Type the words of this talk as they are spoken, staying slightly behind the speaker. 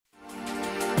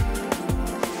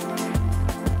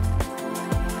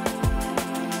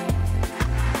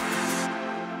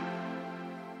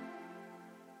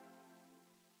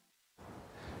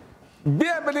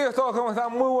Bienvenidos todos, ¿cómo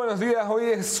están? Muy buenos días. Hoy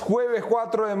es jueves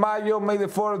 4 de mayo. May the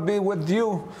 4th be with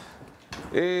you.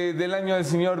 Del año del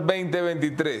Señor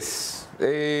 2023.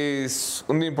 Es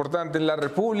un día importante en la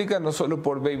República, no solo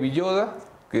por Baby Yoda,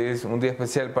 que es un día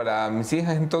especial para mis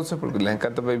hijas entonces, porque les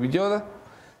encanta Baby Yoda,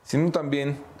 sino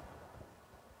también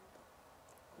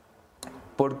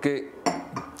porque,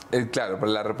 claro,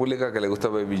 para la República que le gusta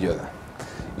Baby Yoda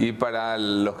y para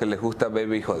los que les gusta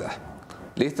Baby Yoda.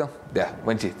 ¿Listo? Ya,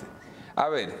 buen chiste. A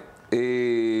ver,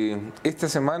 esta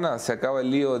semana se acaba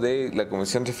el lío de la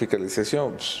Comisión de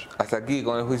Fiscalización. Hasta aquí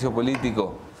con el juicio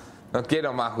político. No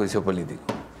quiero más juicio político.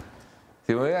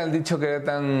 Si me hubieran dicho que era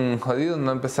tan jodido,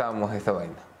 no empezábamos esta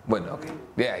vaina. Bueno, ok.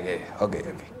 Ok.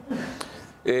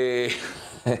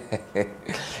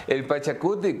 El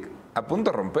Pachacutic, a punto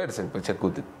de romperse el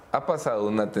Pachacutic, ha pasado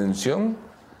una tensión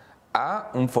a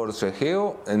un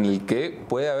forcejeo en el que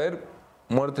puede haber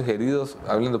muertos y heridos,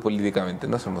 hablando políticamente.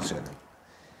 No se emocionen.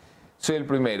 Soy el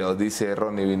primero, dice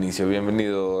Ronnie Vinicio.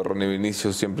 Bienvenido, Ronnie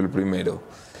Vinicio, siempre el primero.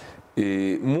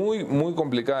 Muy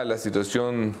complicada la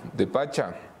situación de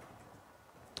Pacha.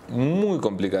 Muy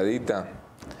complicadita.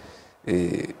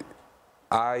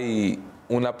 Hay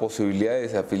una posibilidad de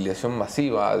desafiliación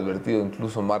masiva, ha advertido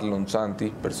incluso Marlon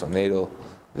Santis, personero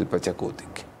del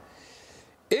Pachacutic.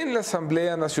 En la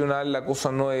Asamblea Nacional la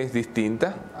cosa no es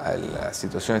distinta, la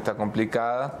situación está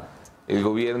complicada. El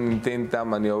gobierno intenta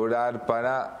maniobrar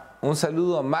para... Un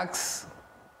saludo a Max.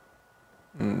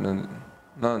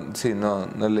 No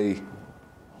leí.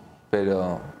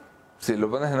 Pero si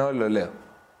lo pones de nuevo lo leo.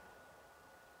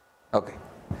 Ok.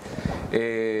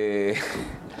 El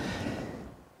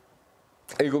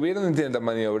gobierno intenta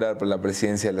maniobrar por la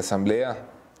presidencia de la Asamblea.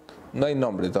 No hay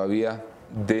nombre todavía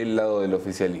del lado del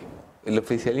oficialismo. El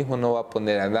oficialismo no va a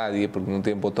poner a nadie porque no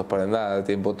tienen votos para nada,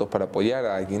 tienen votos para apoyar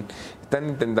a alguien. Están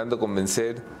intentando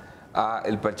convencer a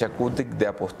el Pachacutic de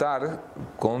apostar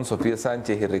con Sofía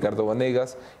Sánchez y Ricardo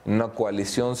Vanegas en una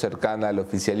coalición cercana al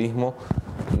oficialismo.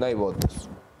 No hay votos,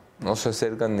 no se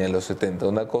acercan ni a los 70.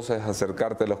 Una cosa es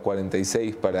acercarte a los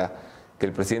 46 para que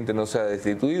el presidente no sea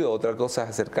destituido, otra cosa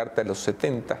es acercarte a los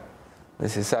 70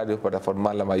 necesarios para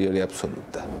formar la mayoría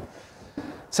absoluta.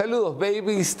 Saludos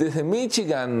babies desde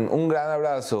Michigan, un gran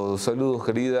abrazo. Saludos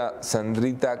querida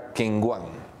Sandrita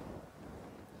Kenguan.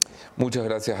 Muchas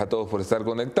gracias a todos por estar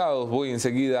conectados. Voy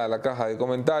enseguida a la caja de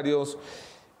comentarios.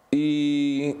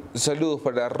 Y saludos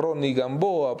para Ronnie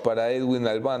Gamboa, para Edwin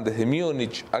Albán desde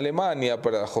Múnich, Alemania,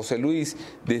 para José Luis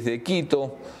desde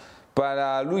Quito,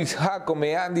 para Luis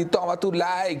Jacome, Andy, toma tu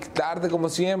like, tarde como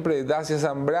siempre, Dacia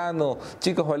Zambrano,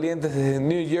 chicos valientes desde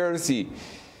New Jersey.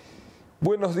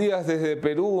 Buenos días desde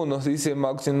Perú, nos dice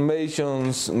Max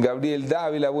Invasions, Gabriel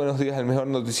Dávila, buenos días, el mejor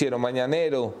noticiero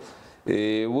mañanero.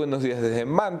 Buenos días desde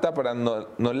Manta para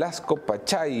Nolasco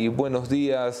Pachay, buenos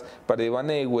días para Iván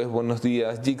Egues, buenos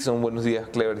días Jackson, buenos días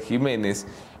Clever Jiménez,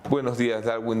 buenos días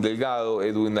Darwin Delgado,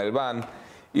 Edwin Albán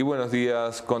y buenos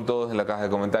días con todos en la caja de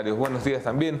comentarios. Buenos días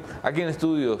también aquí en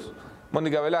estudios,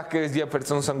 Mónica Velázquez,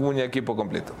 Jefferson Sanguña, equipo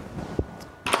completo.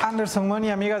 Anderson,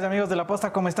 Moni, amigas y amigos de La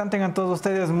Posta, ¿cómo están? Tengan todos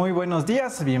ustedes muy buenos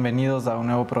días. Bienvenidos a un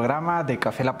nuevo programa de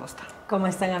Café La Posta. ¿Cómo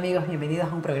están amigos?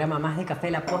 Bienvenidos a un programa más de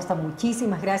Café La Posta.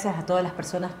 Muchísimas gracias a todas las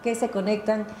personas que se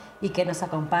conectan y que nos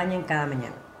acompañan cada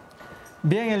mañana.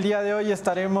 Bien, el día de hoy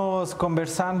estaremos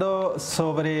conversando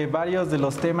sobre varios de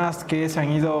los temas que se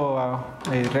han ido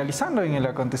realizando en el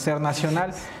acontecer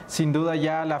nacional. Sin duda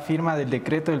ya la firma del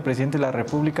decreto del presidente de la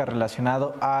República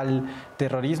relacionado al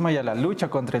terrorismo y a la lucha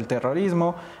contra el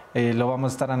terrorismo. Lo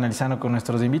vamos a estar analizando con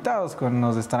nuestros invitados,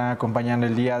 nos estarán acompañando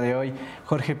el día de hoy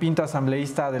Jorge Pinto,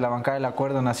 asambleísta de la bancada del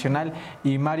Acuerdo Nacional,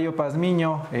 y Mario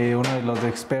Pazmiño, uno de los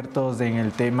expertos en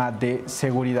el tema de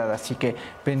seguridad. Así que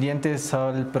pendientes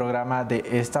al programa de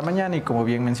esta mañana, y como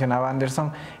bien mencionaba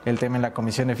Anderson, el tema en la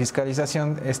Comisión de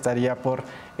Fiscalización estaría por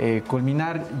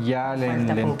culminar ya la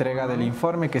entrega del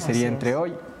informe, que sería entre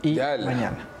hoy y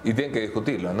mañana. Y tienen que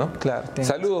discutirlo, ¿no? Claro.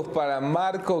 Saludos para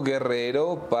Marco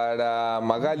Guerrero, para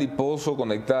Magali Pozo,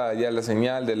 conectada ya a la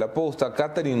señal de La Posta.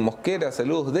 Catherine Mosquera,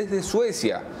 saludos desde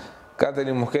Suecia.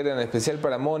 Catherine Mosquera, en especial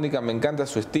para Mónica, me encanta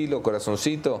su estilo,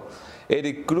 corazoncito.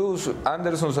 Eric Cruz,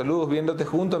 Anderson, saludos, viéndote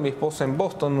junto a mi esposa en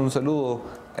Boston. Un saludo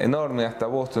enorme hasta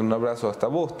Boston, un abrazo hasta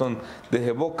Boston.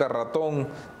 Desde Boca Ratón,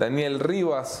 Daniel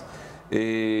Rivas.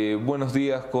 Buenos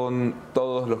días con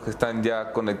todos los que están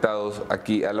ya conectados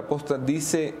aquí a La Posta.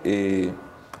 Dice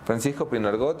Francisco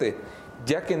Pinargote,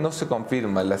 ya que no se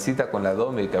confirma la cita con la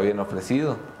Domi que habían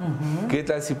ofrecido, ¿qué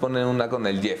tal si ponen una con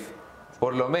el Jeff?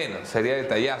 Por lo menos, sería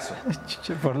detallazo.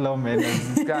 Por lo menos.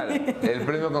 Claro, el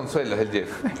premio consuelo es el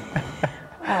Jeff.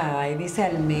 Ay, dice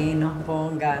al menos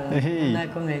pongan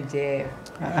una con el Jeff.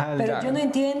 Pero yo no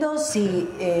entiendo si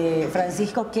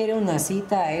Francisco quiere una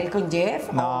cita a él con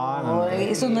Jeff. No.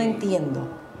 Eso no entiendo.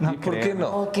 ¿Y por qué no?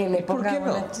 O que le pongan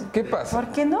una... ¿Qué pasa? ¿Por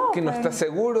qué no? Que no está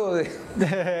seguro de...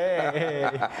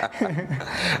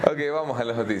 Ok, vamos a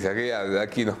las noticias, que ya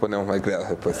aquí nos ponemos mal creados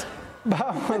después.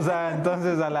 Vamos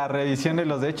entonces a la revisión de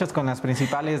los hechos con las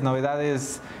principales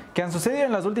novedades que han sucedido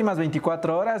en las últimas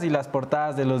 24 horas y las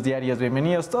portadas de los diarios.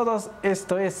 Bienvenidos todos,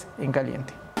 esto es En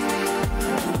Caliente.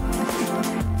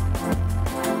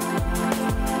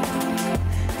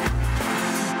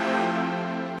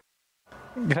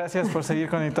 Gracias por seguir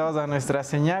conectados a nuestra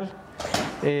señal.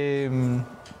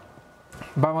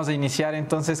 Vamos a iniciar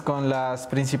entonces con las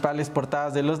principales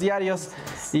portadas de los diarios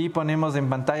y ponemos en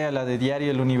pantalla la de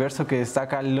Diario El Universo, que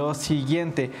destaca lo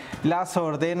siguiente: Lasso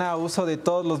ordena uso de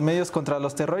todos los medios contra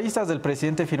los terroristas. El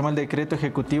presidente firmó el decreto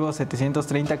ejecutivo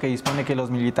 730 que dispone que los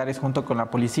militares junto con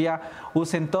la policía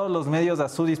usen todos los medios a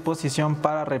su disposición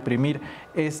para reprimir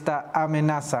esta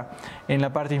amenaza. En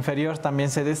la parte inferior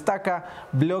también se destaca: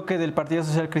 bloque del Partido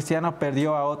Social Cristiano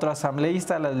perdió a otro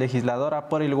asambleísta. La legisladora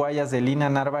por el Guayas de Lina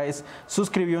Narváez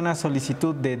suscribió una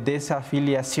solicitud de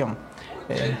desafiliación.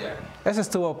 Eso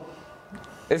estuvo...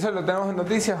 ¿Eso lo tenemos en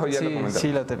noticias o ya lo comentamos?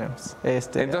 Sí, lo tenemos.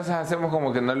 Entonces hacemos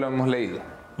como que no lo hemos leído.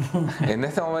 En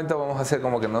este momento vamos a hacer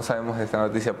como que no sabemos de esta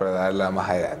noticia para darla más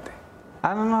adelante.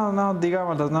 No,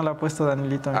 digámoslo, no la ha puesto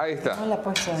Danielito. Ahí está. No la ha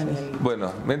puesto Danielito.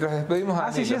 Bueno, mientras despedimos a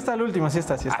Danilo. Sí está el último, sí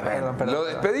está. Perdón. ¿Lo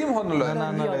despedimos o no lo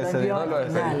despedimos? No lo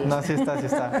despedimos. No, sí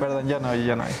está. Perdón, ya no.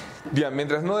 Bien,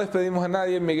 mientras no despedimos a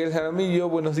nadie, Miguel Jaramillo,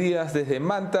 buenos días desde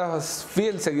Manta,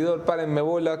 fiel seguidor, párenme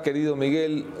bola, querido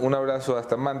Miguel, un abrazo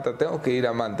hasta Manta, tengo que ir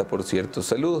a Manta, por cierto.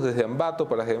 Saludos desde Ambato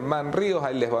para Germán Ríos,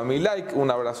 ahí les va mi like, un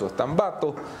abrazo hasta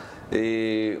Ambato.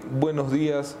 Buenos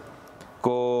días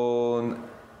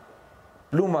con...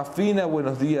 Pluma Fina,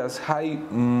 buenos días, Jai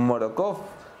Morokov,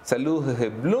 saludos desde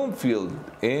Bloomfield,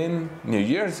 en New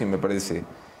Jersey, me parece.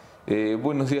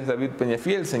 Buenos días, David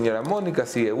Peñafiel, señora Mónica,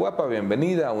 sigue guapa,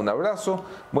 bienvenida, un abrazo.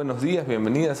 Buenos días,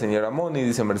 bienvenida, señora Moni,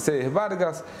 dice Mercedes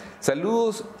Vargas.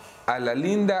 Saludos a la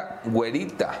linda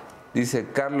güerita, dice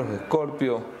Carlos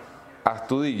Escorpio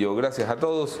Astudillo, gracias a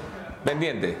todos.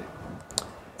 Pendiente.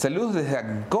 Saludos desde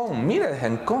Ancón, mira, desde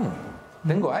Ancón.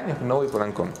 Tengo años que no voy por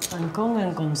Ancón.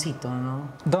 Anconcito, ¿no?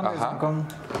 ¿Dónde es Ancón?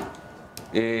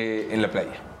 En la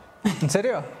playa. ¿En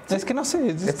serio? Sí. Es que no sé,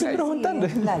 estoy preguntando.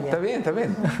 Sí, está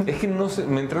bien. Es que no sé,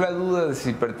 me entró la duda de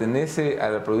si pertenece a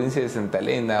la provincia de Santa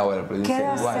Elena o a la provincia de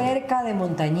Guaya. Queda cerca de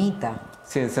Montañita.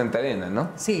 Sí, en Santa Elena, ¿no?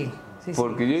 Sí.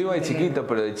 Porque yo iba de chiquito,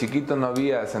 pero de chiquito no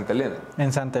había Santa Elena.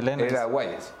 En Santa Elena. Era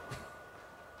Guayas.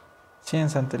 Sí,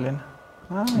 en Santa Elena.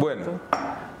 Bueno.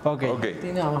 Okay.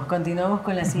 Continuamos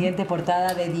con la siguiente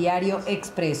portada de Diario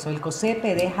Expreso. El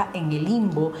COSEPE deja en el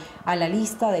limbo a la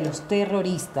lista de los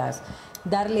terroristas.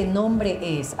 Darle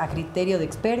nombre es, a criterio de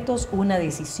expertos, una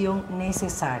decisión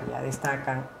necesaria,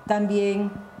 destacan.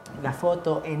 También la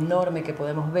foto enorme que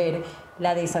podemos ver,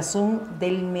 la desazón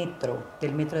del metro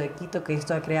de Quito, que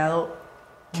esto ha creado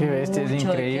mucho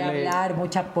de qué hablar,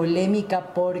 mucha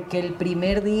polémica, porque el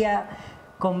primer día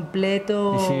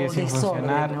completo y sigue sin desorden,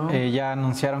 funcionar, ¿no? Ya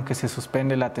anunciaron que se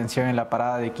suspende la atención en la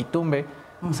parada de Quitumbe.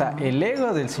 O sea, el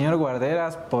ego del señor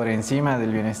Guarderas por encima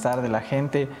del bienestar de la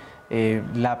gente.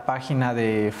 La página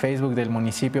de Facebook del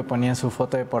municipio ponía en su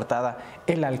foto de portada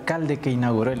el alcalde que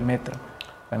inauguró el metro.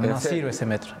 Bueno, no sirve ese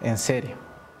metro, en serio.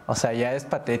 O sea, ya es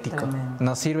patético. Tremendo.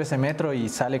 No sirve ese metro y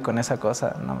sale con esa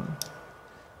cosa. No.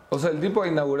 O sea, el tipo ha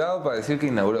inaugurado para decir que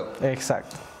inauguró.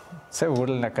 Exacto. Se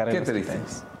burla en la cara de los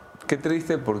quiteños. Qué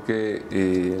triste, porque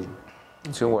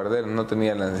el señor Guarderas no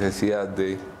tenía la necesidad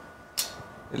de...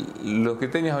 Los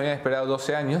quiteños habían esperado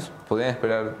 12 años, podían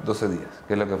esperar 12 días,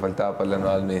 que es lo que faltaba para la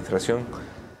nueva administración,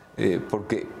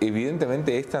 porque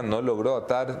evidentemente esta no logró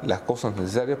atar las cosas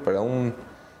necesarias para un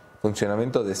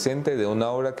funcionamiento decente de una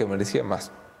obra que merecía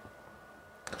más.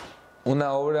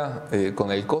 Una obra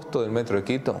con el costo del metro de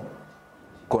Quito,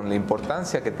 con la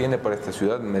importancia que tiene para esta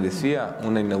ciudad, merecía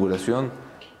una inauguración.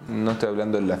 No estoy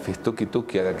hablando de la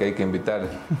fistuki-tuki a la que hay que invitar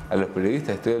a los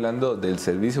periodistas, estoy hablando del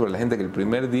servicio para la gente, que el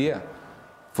primer día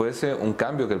fuese un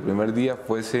cambio, que el primer día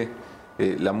fuese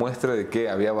la muestra de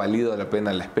que había valido la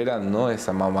pena la espera, no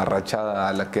esa mamarrachada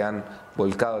a la que han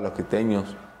volcado a los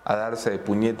quiteños a darse de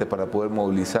puñete para poder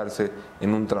movilizarse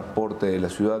en un transporte de la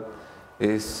ciudad.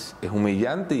 Es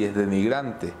humillante y es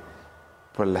denigrante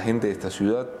para la gente de esta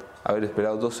ciudad haber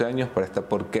esperado 12 años para esta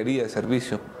porquería de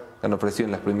servicio que han ofrecido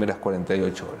en las primeras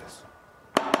 48 horas.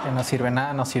 Que no sirve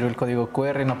nada, no sirve el código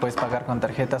QR, no puedes pagar con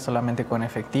tarjeta, solamente con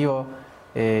efectivo.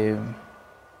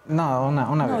 No, una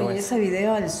No, y vergüenza. ese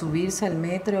video al subirse al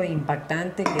metro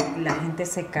impactante, que la gente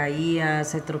se caía,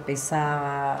 se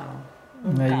tropezaba.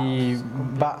 Un Y caos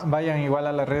completo. vayan igual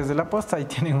a las redes de la posta y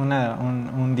tienen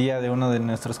un día de uno de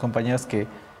nuestros compañeros que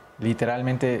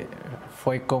literalmente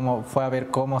fue a ver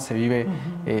cómo se vive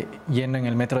yendo en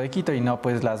el metro de Quito y no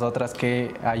pues las otras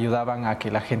que ayudaban a que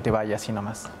la gente vaya así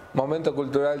nomás. Momento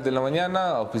cultural de la mañana,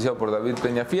 auspiciado por David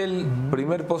Peñafiel.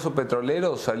 Primer pozo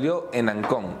petrolero salió en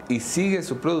Ancón y sigue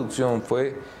su producción.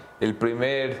 Fue el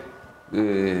primer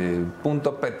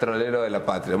punto petrolero de la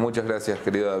patria. Muchas gracias,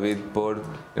 querido David, por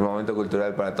el momento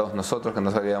cultural para todos nosotros, que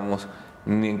no sabíamos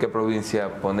ni en qué provincia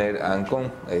poner a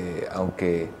Ancón,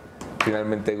 aunque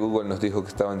finalmente Google nos dijo que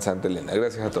estaba en Santa Elena.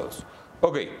 Gracias a todos.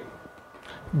 Ok.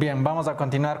 Bien, vamos a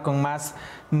continuar con más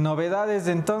novedades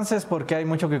entonces, porque hay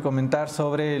mucho que comentar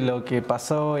sobre lo que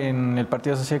pasó en el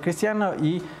Partido Social Cristiano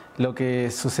y lo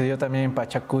que sucedió también en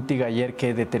Pachacuti ayer,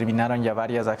 que determinaron ya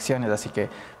varias acciones, así que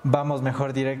vamos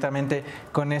mejor directamente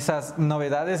con esas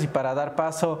novedades y para dar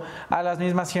paso a las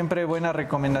mismas, siempre buenas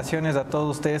recomendaciones a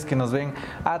todos ustedes que nos ven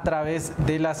a través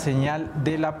de la señal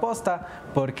de la posta,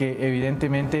 porque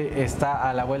evidentemente está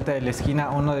a la vuelta de la esquina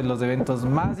uno de los eventos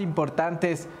más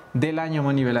importantes del año,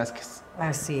 Moni Velázquez.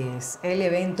 Así es, el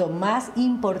evento más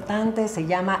importante se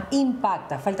llama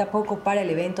Impacta. Falta poco para el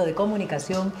evento de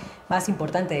comunicación más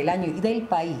importante del año y del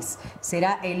país.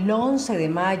 Será el 11 de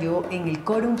mayo en el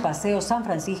Corum Paseo San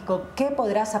Francisco. ¿Qué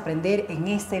podrás aprender en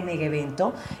este mega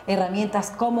evento?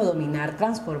 Herramientas cómo dominar,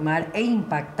 transformar e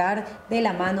impactar de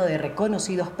la mano de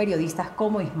reconocidos periodistas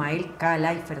como Ismael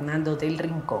Cala y Fernando del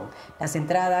Rincón. Las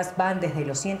entradas van desde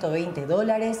los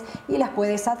 $120 y las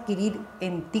puedes adquirir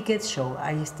en Ticket Show.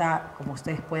 Ahí está, como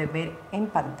ustedes pueden ver en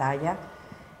pantalla,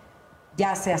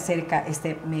 ya se acerca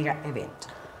este mega evento.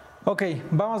 Ok,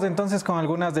 vamos entonces con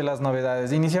algunas de las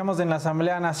novedades. Iniciamos en la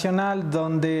Asamblea Nacional,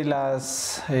 donde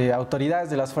las autoridades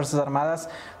de las Fuerzas Armadas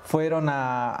fueron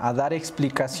a dar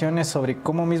explicaciones sobre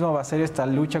cómo mismo va a ser esta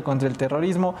lucha contra el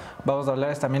terrorismo. Vamos a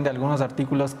hablar también de algunos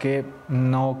artículos que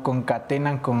no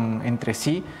concatenan entre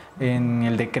sí en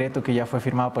el decreto que ya fue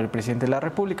firmado por el presidente de la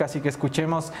República. Así que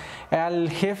escuchemos al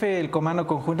jefe del Comando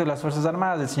Conjunto de las Fuerzas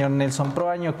Armadas, el señor Nelson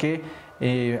Proaño, que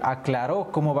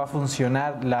aclaró cómo va a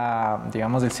funcionar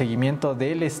el seguimiento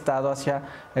del Estado hacia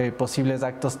posibles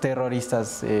actos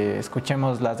terroristas.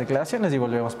 Escuchemos las declaraciones y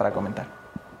volvemos para comentar.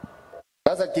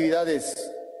 Las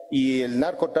actividades y el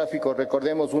narcotráfico,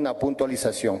 recordemos una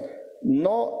puntualización,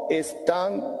 no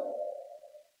están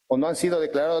o no han sido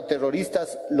declarados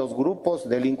terroristas los grupos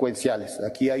delincuenciales.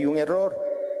 Aquí hay un error,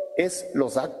 es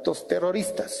los actos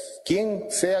terroristas, quien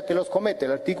sea que los comete.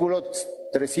 El artículo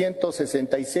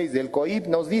 366 del COIP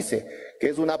nos dice que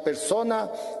es una persona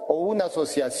o una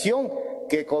asociación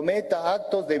que cometa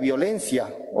actos de violencia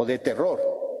o de terror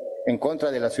en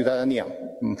contra de la ciudadanía,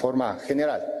 en forma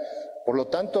general. Por lo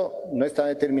tanto, no está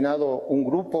determinado un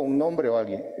grupo, un nombre o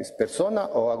alguien, es persona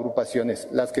o agrupaciones,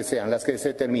 las que sean, las que se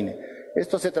determine.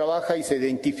 Esto se trabaja y se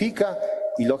identifica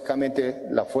y, lógicamente,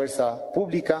 la fuerza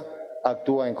pública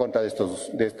actúa en contra de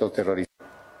estos terroristas.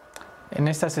 En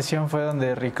esta sesión fue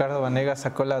donde Ricardo Vanegas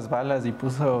sacó las balas y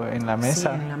puso en la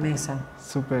mesa. Sí, en la mesa.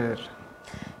 Súper.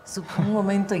 Un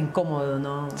momento incómodo,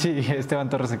 ¿no? Sí, Esteban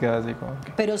Torres se quedó así como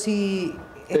que... Pero si...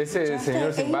 Ese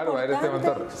señor sin barba era Esteban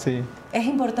Torres. Sí. Es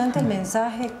importante el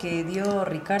mensaje que dio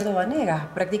Ricardo Vanegas,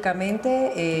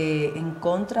 prácticamente en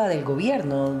contra del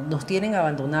gobierno. Nos tienen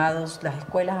abandonados, las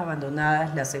escuelas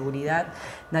abandonadas, la seguridad,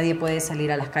 nadie puede salir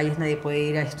a las calles, nadie puede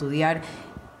ir a estudiar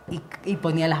y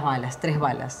ponía las balas, 3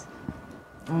 balas.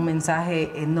 Un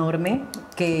mensaje enorme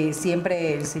que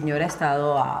siempre el señor ha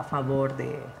estado a favor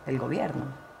del gobierno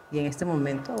y en este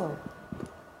momento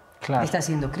está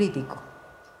siendo crítico.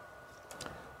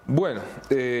 Bueno,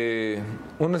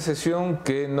 una sesión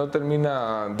que no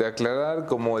termina de aclarar,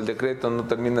 como el decreto no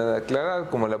termina de aclarar,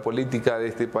 como la política de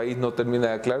este país no termina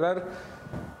de aclarar,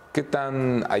 qué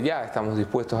tan allá estamos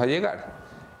dispuestos a llegar.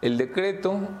 El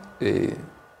decreto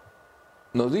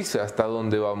nos dice hasta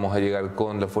dónde vamos a llegar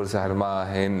con las Fuerzas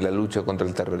Armadas en la lucha contra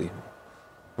el terrorismo.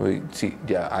 Sí,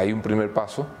 ya hay un primer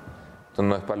paso, esto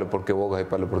no es palo porque bogas, es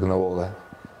palo porque no bogas.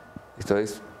 Esto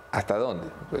es ¿hasta dónde?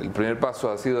 El primer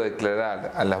paso ha sido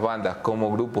declarar a las bandas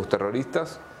como grupos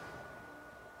terroristas.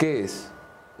 ¿Qué es?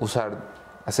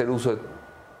 Hacer uso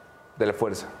de la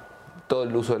fuerza, todo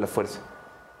el uso de la fuerza.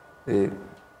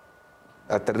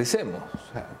 Aterricemos,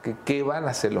 o sea, ¿qué van a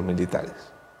hacer los militares?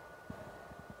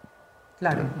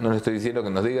 Claro. No les estoy diciendo que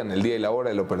nos digan el día y la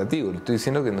hora del operativo, les estoy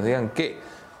diciendo que nos digan qué.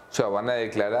 O sea, van a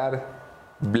declarar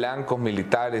blancos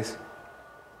militares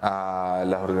a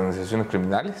las organizaciones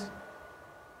criminales.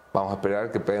 Vamos a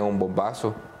esperar que peguen un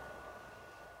bombazo.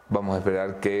 Vamos a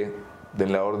esperar que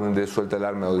den la orden de suelta el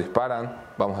arma o disparan.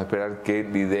 Vamos a esperar que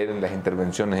lideren las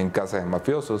intervenciones en casas de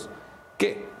mafiosos.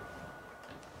 ¿Qué?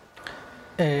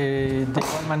 De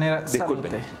igual manera,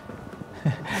 disculpen.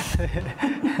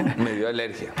 Me dio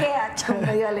alergia. ¿Qué ha hecho?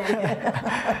 Me dio alergia.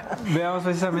 Veamos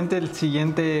precisamente el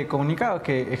siguiente comunicado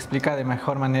que explica de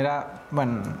mejor manera,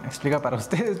 bueno, explica para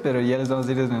ustedes, pero ya les vamos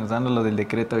a ir desmenuzando lo del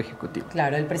decreto ejecutivo.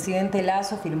 Claro, el presidente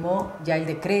Lasso firmó ya el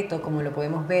decreto, como lo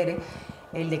podemos ver,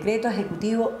 el decreto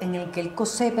ejecutivo en el que el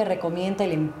COSEPE recomienda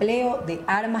el empleo de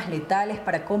armas letales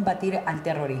para combatir al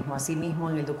terrorismo. Asimismo,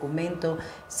 en el documento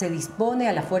se dispone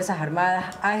a las Fuerzas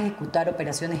Armadas a ejecutar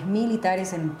operaciones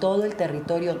militares en todo el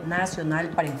territorio nacional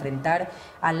para enfrentar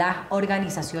a las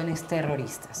organizaciones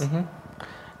terroristas.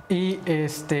 Y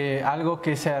algo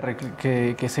que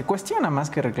se cuestiona más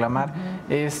que reclamar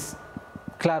es,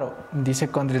 claro, dice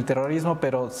contra el terrorismo,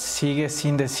 pero sigue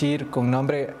sin decir con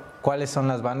nombre cuáles son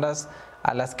las bandas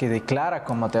a las que declara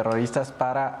como terroristas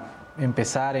para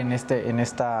empezar en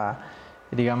estas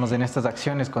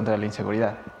acciones contra la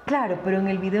inseguridad. Claro, pero en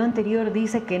el video anterior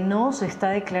dice que no se está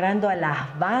declarando a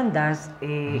las bandas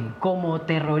como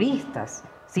terroristas,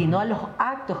 sino a los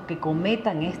actos que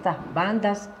cometan estas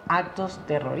bandas, actos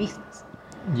terroristas.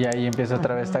 Y ahí empieza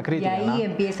otra vez esta crítica, y ahí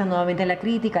empieza nuevamente la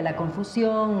crítica, la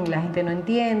confusión, la gente no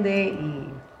entiende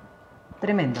y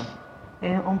tremendo.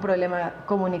 Es un problema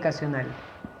comunicacional.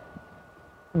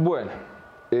 Bueno,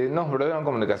 no es un problema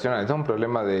comunicacional, esto es un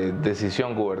problema de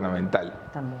decisión gubernamental.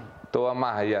 También. Todo va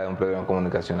más allá de un problema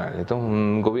comunicacional. Esto es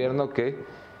un gobierno que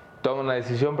toma una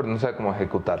decisión pero no sabe cómo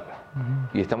ejecutarla.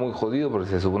 Y está muy jodido porque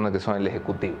se supone que son el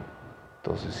ejecutivo.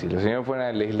 Entonces, si los señores fueran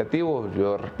el legislativo,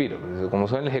 yo respiro. Como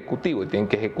son el ejecutivo y tienen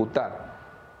que ejecutar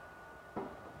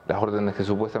las órdenes que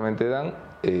supuestamente dan,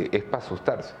 es para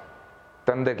asustarse.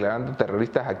 Están declarando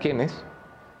terroristas a quienes,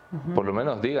 por lo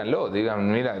menos díganlo,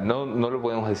 digan, mira, no lo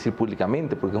podemos decir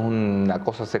públicamente porque es una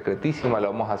cosa secretísima,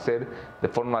 lo vamos a hacer de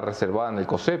forma reservada en el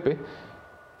COSEPE,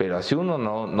 pero así uno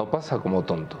no pasa como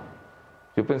tonto.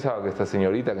 Yo pensaba que esta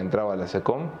señorita que entraba a la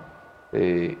SECOM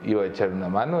iba a echar una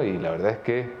mano y la verdad es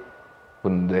que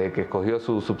desde que escogió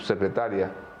su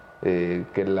subsecretaria, que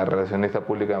es la relacionista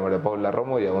pública de María Paula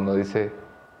Romo, ya uno dice,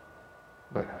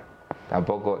 bueno,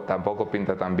 tampoco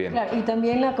pinta tan bien. Claro, y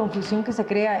también la confusión que se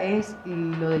crea es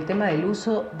lo del tema del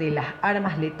uso de las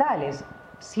armas letales.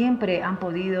 Siempre han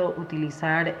podido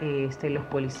utilizar los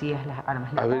policías las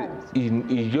armas letales. A ver,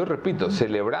 y yo repito,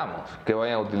 celebramos que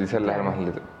vayan a utilizar las armas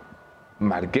letales.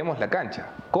 Marquemos la cancha.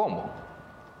 ¿Cómo?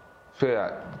 O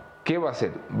sea, ¿qué va a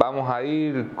hacer? ¿Vamos a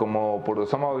ir como por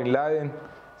Osama Bin Laden?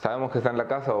 ¿Sabemos que está en la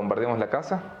casa? ¿Bombardeamos la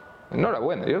casa?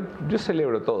 Enhorabuena, yo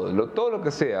celebro todo lo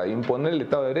que sea, imponer el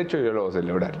Estado de Derecho yo lo voy a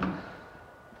celebrar.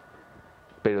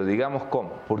 Pero digamos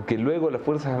cómo, porque luego las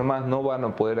Fuerzas Armadas no van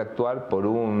a poder actuar por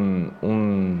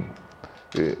un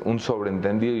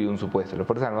sobreentendido y un supuesto. Las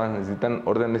Fuerzas Armadas necesitan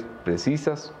órdenes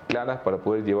precisas, claras, para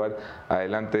poder llevar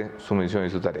adelante su misión y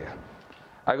su tarea.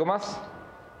 ¿Algo más?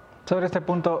 Sobre este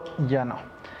punto ya no.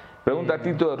 Pregunta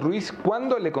Tito Ruiz,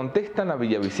 ¿cuándo le contestan a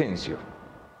Villavicencio?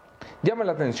 Llama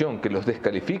la atención que los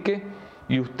descalifique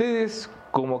y ustedes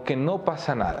como que no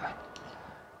pasa nada.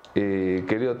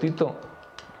 Querido Tito,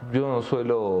 yo no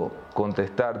suelo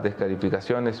contestar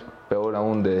descalificaciones, peor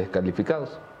aún de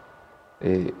descalificados.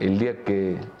 El día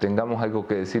que tengamos algo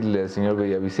que decirle al señor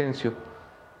Villavicencio,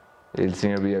 el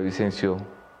señor Villavicencio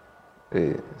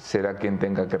será quien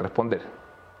tenga que responder,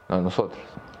 no nosotros.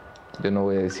 Yo no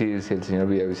voy a decir si el señor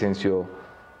Villavicencio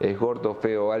es gordo,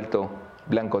 feo, alto,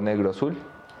 blanco, negro, azul.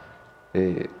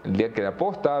 El día que la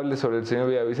posta hable sobre el señor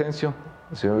Villavicencio,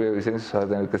 el señor Villavicencio se va a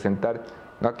tener que sentar,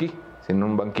 no aquí, sino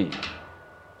en un banquillo.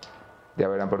 Ya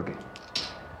verán por qué.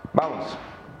 Vamos.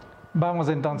 Vamos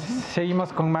entonces,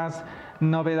 seguimos con más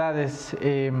novedades.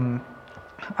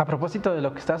 A propósito de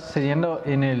lo que está sucediendo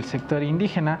en el sector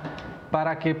indígena,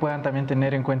 para que puedan también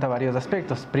tener en cuenta varios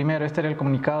aspectos. Primero, este era el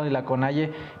comunicado de la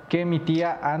CONAIE que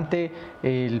emitía ante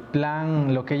el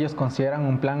plan, lo que ellos consideran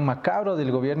un plan macabro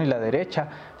del gobierno y la derecha,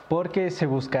 porque se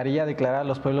buscaría declarar a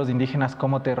los pueblos indígenas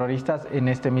como terroristas en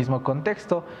este mismo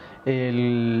contexto.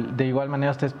 De igual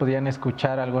manera, ustedes podían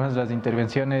escuchar algunas de las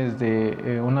intervenciones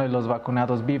de uno de los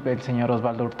vacunados VIP, el señor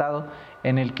Osvaldo Hurtado,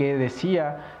 en el que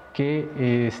decía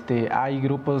que hay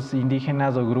grupos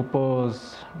indígenas o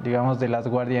grupos, digamos, de las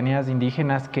guardianías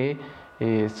indígenas que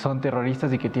son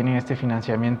terroristas y que tienen este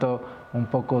financiamiento un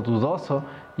poco dudoso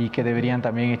y que deberían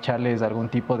también echarles algún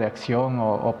tipo de acción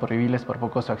o prohibirles por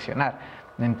poco su accionar.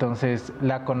 Entonces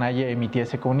la CONAIE emitía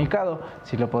ese comunicado,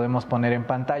 si lo podemos poner en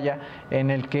pantalla, en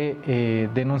el que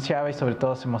denunciaba y sobre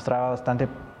todo se mostraba bastante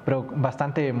pero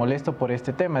bastante molesto por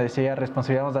este tema. Decía,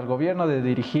 responsabilidad del gobierno de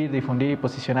dirigir, difundir y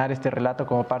posicionar este relato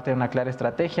como parte de una clara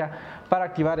estrategia para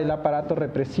activar el aparato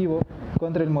represivo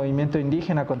contra el movimiento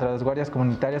indígena, contra las guardias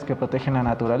comunitarias que protegen la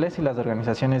naturaleza y las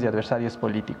organizaciones de adversarios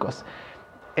políticos.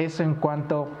 Eso en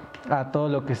cuanto a todo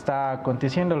lo que está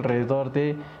aconteciendo alrededor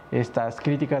de estas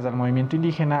críticas al movimiento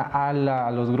indígena, a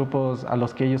los grupos a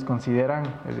los que ellos consideran,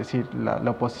 es decir, la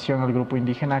oposición al grupo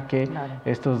indígena, que claro,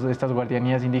 estas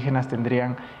guardianías indígenas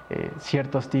tendrían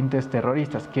ciertos tintes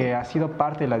terroristas, que ha sido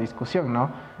parte de la discusión, ¿no?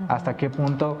 Hasta qué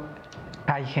punto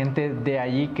hay gente de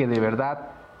allí que de verdad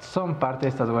son parte de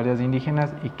estas guardias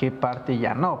indígenas y qué parte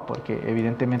ya no, porque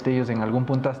evidentemente ellos en algún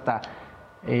punto hasta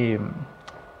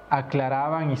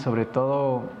aclaraban y sobre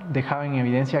todo dejaban en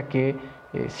evidencia que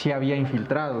sí había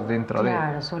infiltrados dentro de...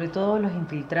 Claro, sobre todo los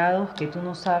infiltrados que tú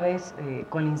no sabes,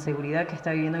 con la inseguridad que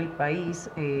está viviendo el país,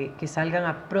 que salgan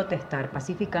a protestar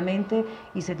pacíficamente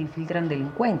y se te infiltran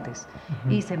delincuentes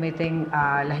y se meten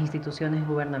a las instituciones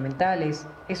gubernamentales.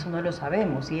 Eso no lo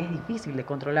sabemos y es difícil de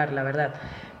controlar, la verdad.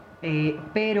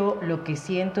 Pero lo que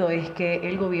siento es que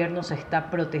el gobierno se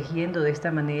está protegiendo de esta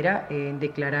manera en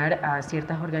declarar a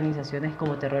ciertas organizaciones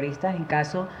como terroristas en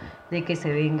caso de que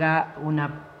se venga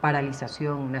una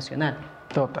paralización nacional.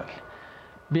 Total.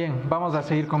 Bien, vamos a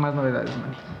seguir con más novedades,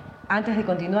 Mani. Antes de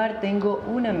continuar, tengo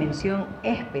una mención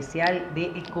especial de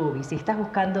Ecovi. Si estás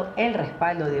buscando el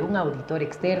respaldo de un auditor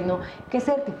externo que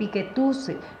certifique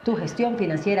tu gestión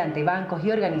financiera ante bancos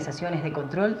y organizaciones de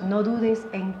control, no dudes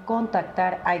en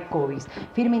contactar a Ecovi,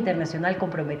 firma internacional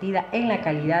comprometida en la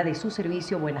calidad de su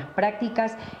servicio, buenas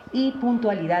prácticas y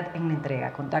puntualidad en la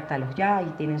entrega. Contáctalos ya y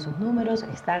tienen sus números,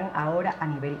 están ahora a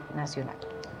nivel nacional.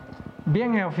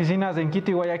 Bien, en oficinas en Quito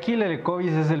y Guayaquil, el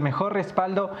Ecovis es el mejor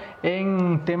respaldo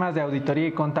en temas de auditoría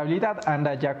y contabilidad.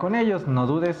 Anda ya con ellos, no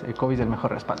dudes, Ecovis es el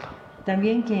mejor respaldo.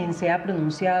 También quien se ha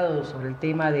pronunciado sobre el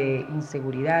tema de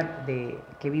inseguridad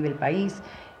que vive el país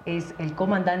es el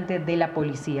comandante de la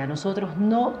policía. Nosotros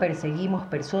no perseguimos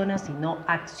personas, sino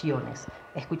acciones.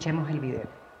 Escuchemos el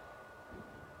video.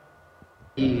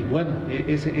 Y bueno,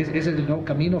 ese es el nuevo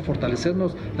camino,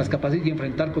 fortalecernos las capacidades y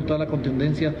enfrentar con toda la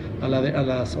contundencia a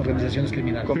las organizaciones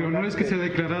criminales. Pero no es que se ha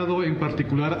declarado en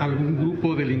particular algún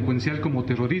grupo delincuencial como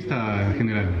terrorista,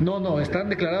 general. No, están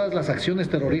declaradas las acciones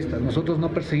terroristas. Nosotros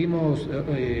no perseguimos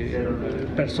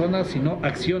personas, sino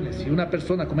acciones. Si una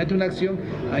persona comete una acción,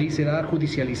 ahí será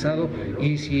judicializado,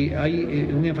 y si hay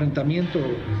un enfrentamiento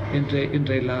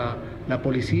entre la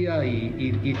policía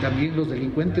y también los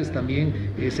delincuentes,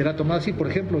 también será tomado así. Por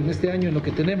ejemplo, en este año en lo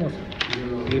que tenemos...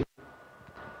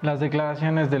 Las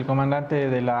declaraciones del comandante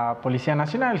de la Policía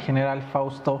Nacional, el general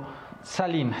Fausto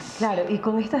Salinas. Claro, y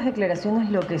con estas declaraciones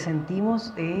lo que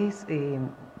sentimos es,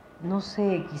 no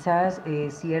sé, quizás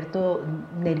cierto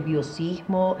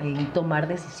nerviosismo en tomar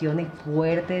decisiones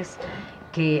fuertes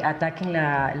que ataquen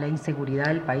la inseguridad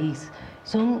del país.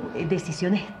 Son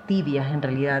decisiones tibias en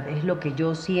realidad, es lo que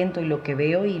yo siento y lo que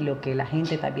veo y lo que la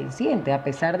gente también siente. A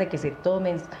pesar de que se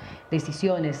tomen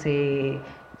decisiones, se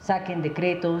saquen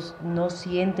decretos, no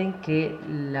sienten que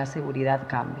la seguridad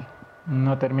cambie.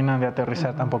 No terminan de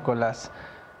aterrizar tampoco las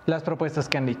propuestas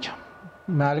que han dicho.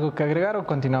 ¿Algo que agregar o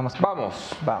continuamos?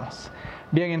 Vamos.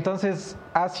 Bien, entonces,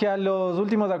 hacia los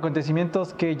últimos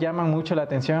acontecimientos que llaman mucho la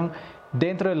atención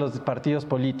dentro de los partidos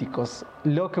políticos.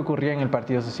 Lo que ocurría en el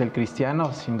Partido Social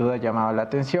Cristiano sin duda llamaba la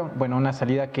atención. Bueno, una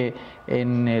salida que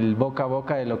en el boca a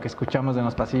boca de lo que escuchamos en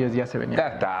los pasillos ya se venía. Ya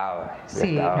estaba.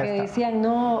 Que decían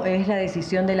no, es la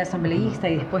decisión del asambleísta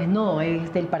y después no,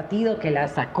 es del partido que la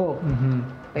sacó.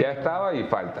 Ya estaba y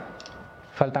falta.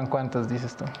 ¿Faltan cuántos,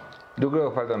 dices tú? Yo creo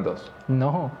que faltan 2.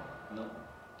 No.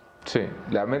 Sí,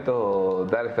 lamento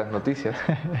dar estas noticias.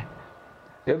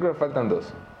 Yo creo que faltan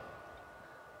 2.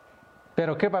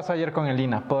 Pero ¿qué pasó ayer con el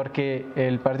INA? Porque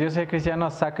el Partido Social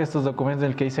Cristiano saca estos documentos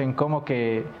en el que dicen cómo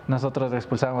que nosotros la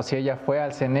expulsamos. Si ella fue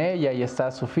al CNE y ahí está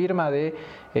su firma de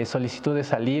solicitud de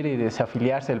salir y de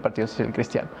desafiliarse del Partido Social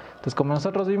Cristiano. Entonces, como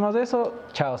nosotros vimos eso,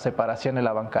 chao, separación de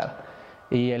la bancada.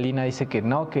 Y el INA dice que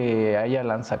no, que a ella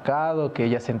la han sacado, que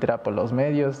ella se entera por los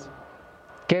medios.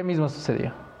 ¿Qué mismo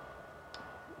sucedió?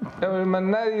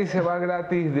 Nadie se va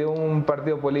gratis de un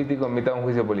partido político en mitad de un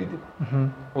juicio político.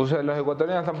 O sea, los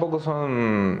ecuatorianos tampoco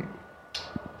son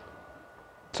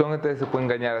gente que se puede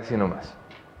engañar así nomás,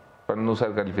 para no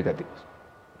usar calificativos.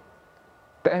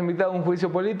 Estás en mitad de un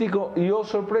juicio político y, oh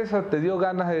sorpresa, te dio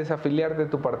ganas de desafiliarte de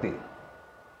tu partido.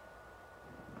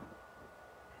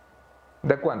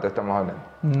 ¿De cuánto estamos hablando?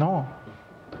 No.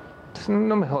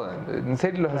 No me jodan. En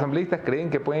serio, los asambleístas creen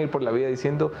que pueden ir por la vida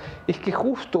diciendo es que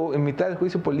justo en mitad del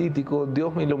juicio político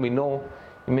Dios me iluminó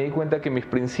y me di cuenta que mis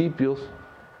principios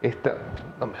están...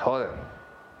 No me jodan.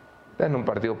 Estás en un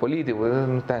partido político,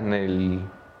 no estás en el...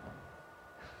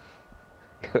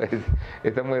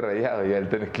 Está muy rayado ya el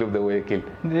tenis club de Guayaquil.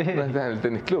 No estás en el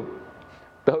tenis club.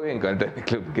 Todo bien con el tenis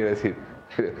club, quiero decir.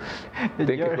 Tienes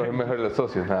que escoger mejor los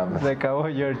socios, nada más. Se acabó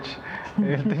George.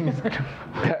 El tenis club.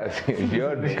 Claro, sí,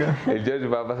 el George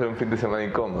va a pasar un fin de semana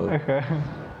incómodo.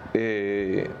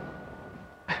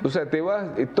 O sea, te vas,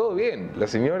 todo bien. La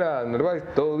señora Narváez,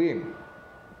 todo bien.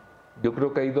 Yo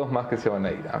creo que hay dos más que se van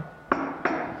a ir.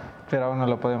 Pero aún no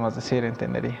lo podemos decir,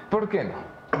 entendería. ¿Por qué no?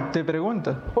 Te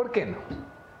pregunto. ¿Por qué no?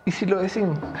 ¿Y si lo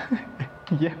decimos?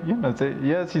 Yo no sé.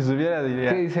 Yo si supiera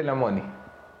diría... ¿Qué dice la Moni?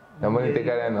 La Moni te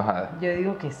cara enojada. Yo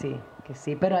digo que sí,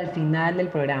 pero al final del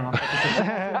programa. Para que se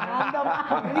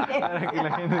más bien. Para que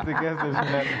la gente se quede hasta el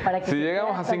final. Si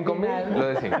llegamos a 5.000, lo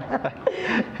decimos.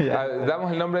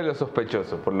 Damos el nombre de los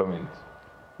sospechosos, por lo menos.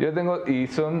 Yo tengo, y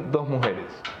son 2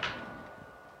 mujeres.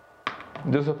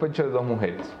 Yo sospecho de 2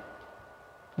 mujeres.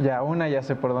 Ya, una ya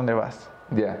sé por dónde vas.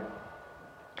 Ya.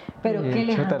 Pero ¿qué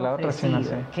les han la otra sí no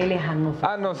sé. ¿Qué les han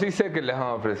ofrecido? No, sí sé que les han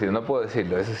ofrecido. No puedo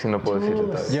decirlo. Eso sí no puedo decirlo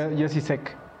todavía. Yo sí sé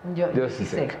que... Yo sí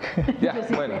sé. Ya,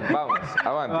 bueno, vamos,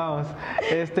 avante. Vamos.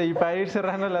 Y para ir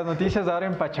cerrando las noticias, ahora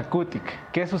en Pachacutic.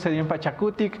 ¿Qué sucedió en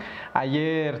Pachacutic?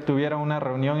 Ayer tuvieron una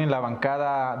reunión en la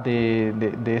bancada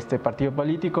de este partido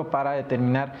político para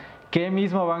determinar qué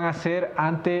mismo van a hacer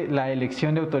ante la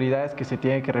elección de autoridades que se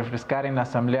tiene que refrescar en la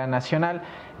Asamblea Nacional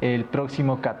el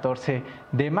próximo 14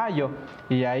 de mayo.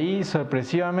 Y ahí,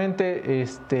 sorpresivamente,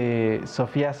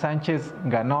 Sofía Sánchez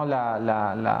ganó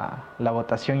la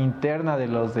votación interna de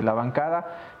los de la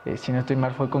bancada. Si no estoy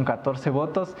mal, fue con 14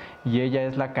 votos y ella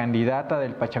es la candidata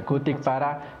del Pachacutic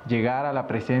para llegar a la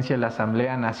presidencia de la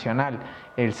Asamblea Nacional.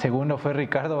 El segundo fue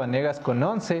Ricardo Vanegas con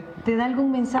 11. ¿Te da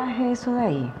algún mensaje eso de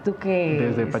ahí? Tú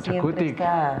que desde Pachacutic.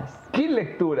 ¿Qué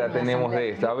lectura tenemos de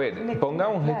esto? A ver,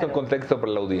 pongamos esto en contexto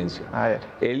para la audiencia. A ver.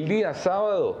 El día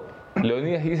sábado,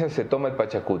 Leonidas Issa se toma el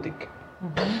Pachacutic.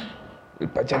 El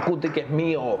Pachacutic es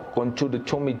mío, con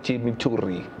churichumi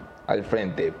chimichurri al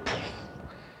frente.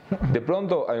 De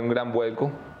pronto hay un gran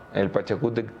vuelco en el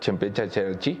Pachacutic Chempecha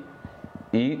Cherachi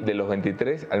y de los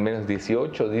 23, al menos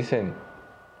 18 dicen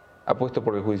apuesto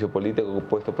por el juicio político,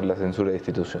 apuesto por la censura de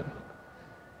institución.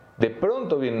 De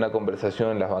pronto viene una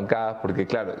conversación en las bancadas porque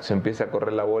claro, se empieza a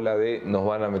correr la bola de nos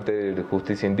van a meter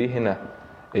justicia indígena.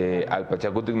 Al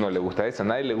Pachacutic no le gusta eso, a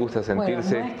nadie le gusta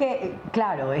sentirse bueno, no es que,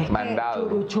 claro, es mandado. Que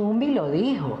Churuchumbi lo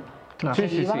dijo. Claro. Que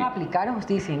iban a aplicar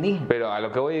justicia indígena. Pero a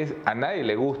lo que voy es, a nadie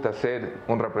le gusta ser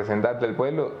un representante del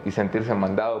pueblo y sentirse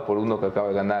mandado por uno que acaba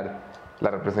de ganar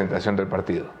la representación del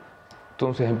partido.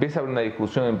 Entonces empieza a haber una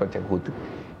discusión en Pachacutic.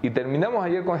 Y terminamos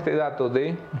ayer con este dato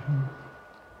de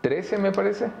 13, me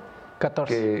parece.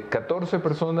 14. Que 14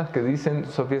 personas que dicen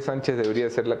Sofía Sánchez debería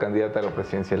ser la candidata a la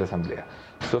presidencia de la Asamblea.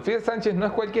 Sofía Sánchez no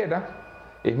es cualquiera.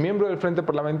 Es miembro del Frente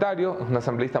Parlamentario, es una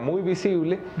asambleísta muy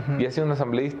visible y ha sido una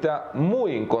asambleísta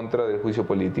muy en contra del juicio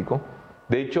político.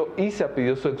 De hecho, Issa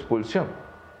pidió su expulsión.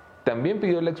 También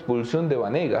pidió la expulsión de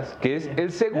Vanegas, que es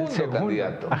el segundo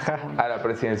candidato a la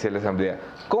presidencia de la Asamblea.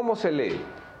 ¿Cómo se lee?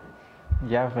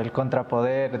 Ya, el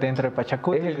contrapoder dentro de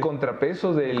Pachacutic. Es el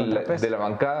contrapeso de la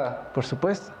bancada. Por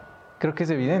supuesto. Creo que es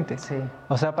evidente. Sí.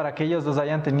 O sea, para que ellos dos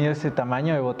hayan tenido ese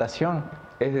tamaño de votación.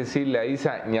 Es decirle a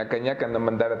Issa, ñaca ñaca, anda a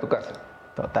mandar a tu casa.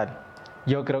 Total.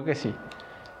 Yo creo que sí.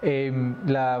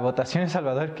 La votación en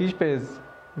Salvador Quispe es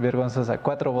vergonzosa.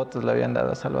 4 votos le habían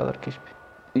dado a Salvador Quispe.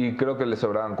 Y creo que le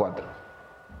sobraban 4.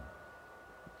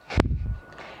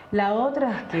 La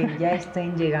otra es que ya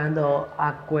estén llegando a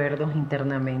acuerdos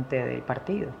internamente del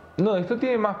partido. No, esto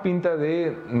tiene más pinta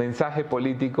de mensaje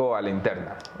político a la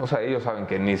interna. O sea, ellos saben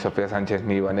que ni Sofía Sánchez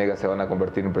ni Vanegas se van a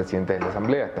convertir en presidentes de la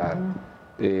Asamblea. Está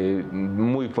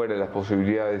muy fuera de las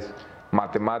posibilidades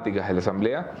matemáticas de la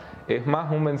Asamblea. Es más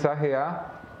un mensaje a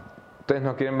ustedes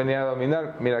no quieren venir a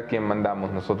dominar, mira quién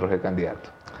mandamos nosotros el candidato.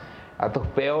 A tus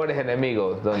peores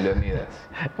enemigos, don Leonidas.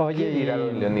 Oye, ¿Qué dirá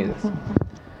don Leonidas?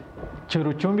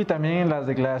 Churuchumbi también en las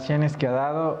declaraciones que ha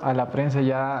dado a la prensa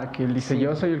ya que él dice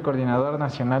yo soy el coordinador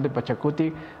nacional de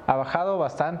Pachacutic, ha bajado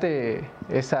bastante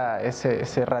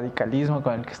ese radicalismo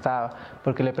con el que estaba,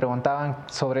 porque le preguntaban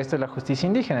sobre esto de la justicia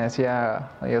indígena,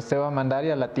 decía, usted va a mandar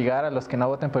y a latigar a los que no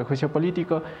voten por el juicio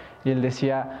político, y él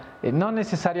decía, no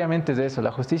necesariamente es de eso,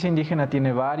 la justicia indígena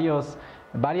tiene varias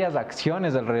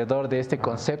acciones alrededor de este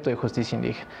concepto de justicia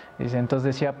indígena. Dice,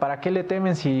 entonces decía, ¿para qué le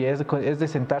temen si es de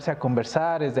sentarse a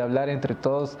conversar, es de hablar entre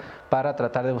todos para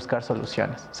tratar de buscar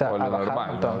soluciones? O sea, o lo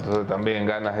normal, ¿no? Entonces también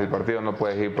ganas el partido, no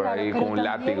puedes ir por ahí con un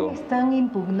látigo. Están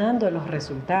impugnando los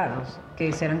resultados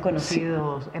que serán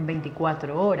conocidos en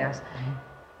 24 horas.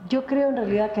 Yo creo en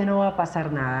realidad que no va a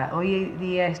pasar nada. Hoy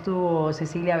día estuvo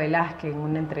Cecilia Velázquez en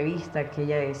una entrevista que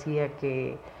ella decía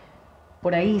que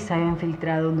por ahí se habían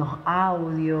filtrado unos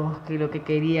audios que lo que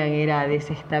querían era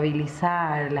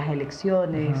desestabilizar las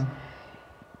elecciones,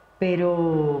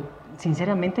 pero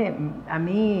sinceramente a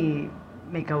mí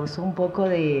me causó un poco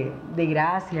de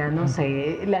gracia, no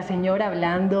sé, la señora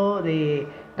hablando de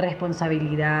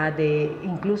responsabilidad,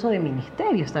 incluso de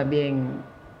ministerios también.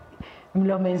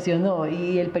 Lo mencionó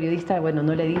y el periodista, bueno,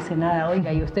 no le dice nada.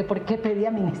 Oiga, ¿y usted por qué pedía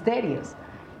ministerios?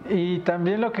 Y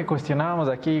también lo que cuestionábamos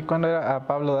aquí, cuando era a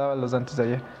Pablo Dávalos antes de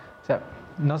ayer, o sea,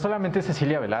 no solamente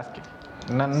Cecilia Velázquez,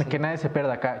 que nadie se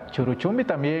pierda acá, Churuchumbi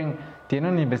también tiene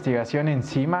una investigación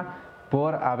encima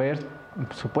por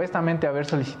supuestamente haber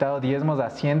solicitado diezmos a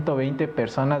 120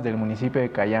 personas del municipio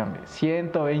de Cayambe,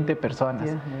 120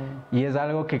 personas. Y es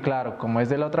algo que, claro, como es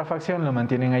de la otra facción, lo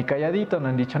mantienen ahí calladito, no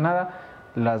han dicho nada.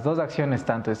 Las dos acciones,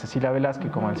 tanto de Cecilia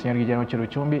Velázquez como del señor Guillermo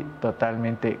Churuchumbi,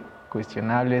 totalmente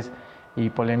cuestionables y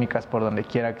polémicas por donde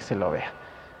quiera que se lo vea.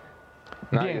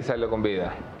 Nadie salió con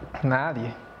vida.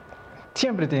 Nadie.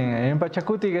 Siempre tienen. En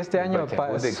Pachacuti este año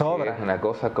sobra. Es una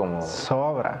cosa como...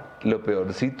 Sobra. Lo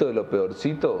peorcito de lo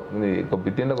peorcito,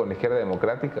 compitiendo con la izquierda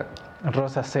democrática.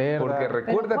 Rosa Cerda. Porque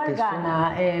recuerda ¿Cuál que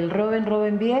gana? ¿El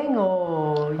roben bien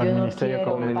o yo no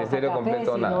quiero con ministerio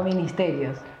completo sino nada?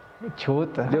 Ministerios.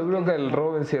 Chuta. Yo creo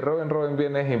que si roben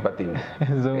bien es imbatible.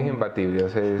 Es imbatible, o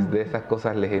sea, es de estas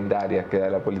cosas legendarias que da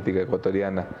la política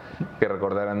ecuatoriana que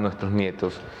recordarán nuestros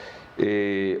nietos.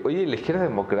 Oye, la izquierda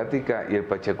democrática y el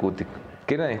Pachacuti,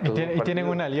 ¿qué eran estos? Y tienen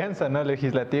una alianza, ¿no?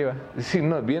 Legislativa. Sí,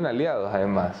 no, bien aliados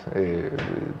además.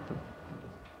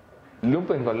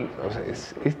 O sea,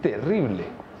 es terrible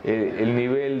el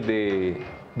nivel de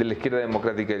la izquierda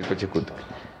democrática y el Pachacuti.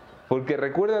 Porque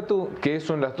recuerda tú que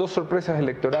son las dos sorpresas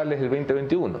electorales del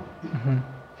 2021.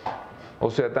 O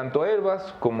sea, tanto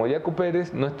Herbas como Yacu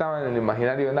Pérez no estaban en el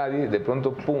imaginario de nadie. De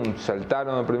pronto, pum,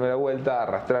 saltaron en primera vuelta,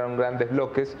 arrastraron grandes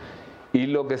bloques. Y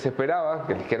lo que se esperaba,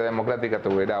 que la izquierda democrática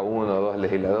tuviera 1 o 2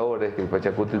 legisladores, que el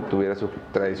Pachacuti tuviera sus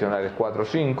tradicionales 4 o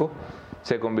 5,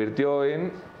 se convirtió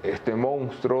en este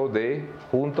monstruo de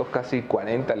juntos casi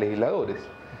 40 legisladores.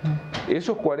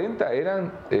 Esos 40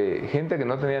 eran gente que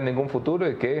no tenía ningún futuro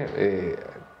y que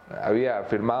había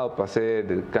firmado para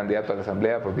ser candidato a la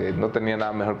asamblea porque no tenía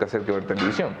nada mejor que hacer que ver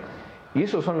televisión. Y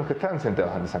esos son los que están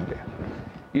sentados en la asamblea.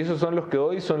 Y esos son los que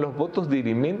hoy son los votos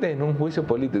dirimentes en un juicio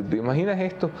político. ¿Te imaginas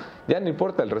esto? Ya no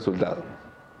importa el resultado.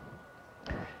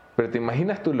 Pero ¿te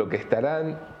imaginas tú lo que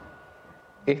estarán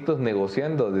estos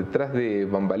negociando detrás de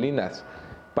bambalinas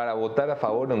para votar a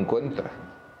favor o en contra?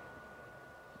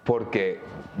 Porque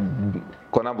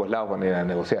con ambos lados van a ir a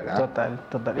negociar.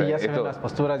 Total. Y ya se ven las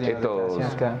posturas y las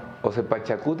declaraciones que dan. O sea,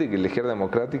 Pachacuti y la izquierda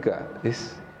democrática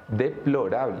es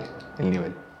deplorable el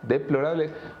nivel. Deplorable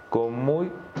con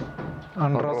muy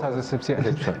honrosas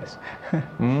excepciones.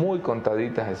 Muy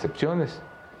contaditas excepciones.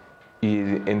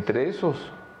 Y entre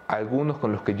esos, algunos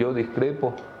con los que yo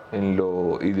discrepo en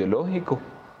lo ideológico,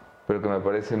 pero que me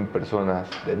parecen personas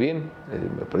de bien,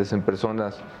 me parecen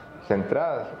personas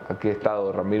centradas. Aquí ha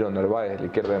estado Ramiro Narváez de la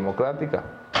izquierda democrática,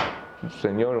 un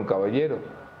señor, un caballero,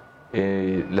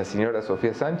 la señora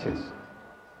Sofía Sánchez,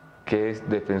 que es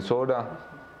defensora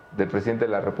del presidente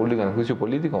de la República en el juicio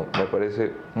político, me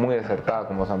parece muy acertada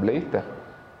como asambleísta.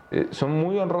 Son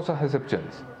muy honrosas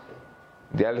excepciones,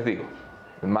 ya les digo,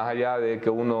 más allá de que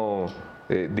uno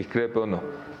discrepe o no,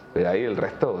 pero ahí el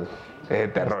resto es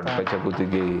el terror, Pachacuti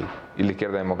y la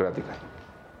izquierda democrática.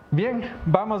 Bien,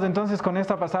 vamos entonces con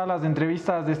esta pasada las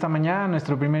entrevistas de esta mañana.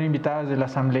 Nuestro primer invitado es el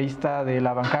asambleísta de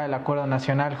la bancada del Acuerdo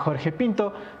Nacional, Jorge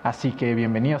Pinto. Así que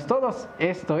bienvenidos todos.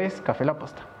 Esto es Café La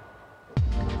Posta.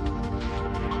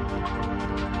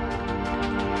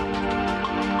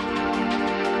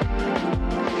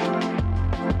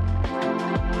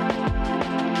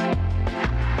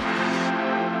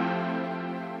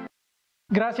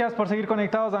 Gracias por seguir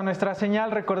conectados a nuestra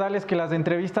señal. Recordarles que las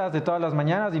entrevistas de todas las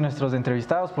mañanas y nuestros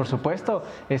entrevistados, por supuesto,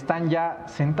 están ya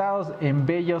sentados en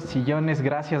bellos sillones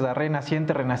gracias a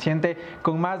Renaciente,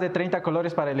 con más de 30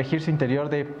 colores para elegir su interior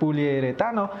de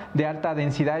poliuretano de alta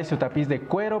densidad y su tapiz de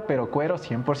cuero, pero cuero,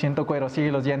 100% cuero.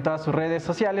 Síguelos ya en todas sus redes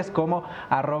sociales como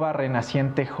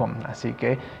 @renacientehome. Así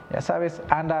que ya sabes,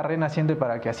 anda a Renaciente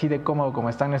para que así de cómodo como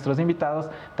están nuestros invitados,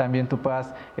 también tú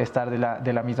puedas estar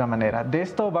de la misma manera. De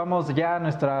esto vamos ya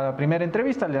nuestra primera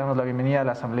entrevista. Le damos la bienvenida al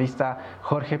asambleísta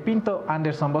Jorge Pinto.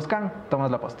 Anderson Boscán,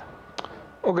 tomas la posta.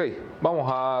 Ok,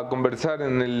 vamos a conversar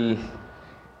en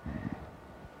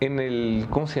el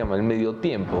 ¿cómo se llama? El medio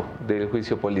tiempo del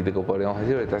juicio político, podríamos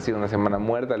decir. Esta ha sido una semana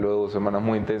muerta, luego semanas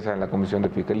muy intensas en la Comisión de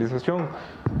Fiscalización.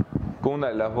 con una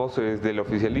de las voces del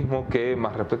oficialismo que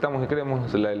más respetamos y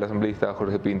queremos, la del asambleísta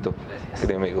Jorge Pinto.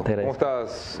 Amigo. ¿Cómo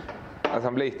estás,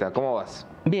 asambleísta? ¿Cómo vas?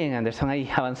 Bien, Anderson, ahí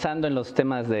avanzando en los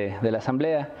temas de la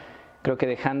Asamblea. Creo que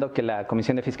dejando que la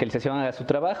Comisión de Fiscalización haga su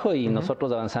trabajo y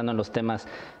nosotros avanzando en los temas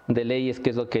de leyes, que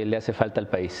es lo que le hace falta al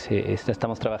país.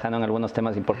 Estamos trabajando en algunos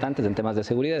temas importantes, en temas de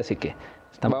seguridad, así que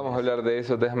estamos... Vamos a hablar de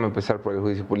eso. Déjame empezar por el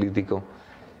juicio político.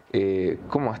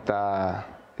 ¿Cómo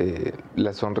está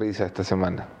la sonrisa esta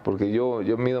semana? Porque yo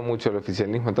mido mucho el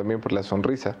oficialismo también por la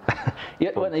sonrisa.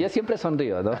 Bueno, yo siempre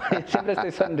sonrío, ¿no? Siempre estoy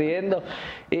sonriendo.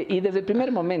 Y desde el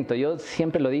primer momento, yo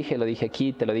siempre lo dije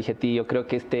aquí, te lo dije a ti, yo creo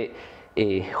que este...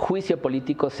 juicio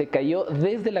político se cayó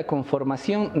desde la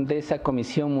conformación de esa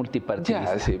comisión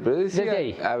multipartidista. Ya, sí, pero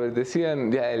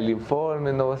decían, ya el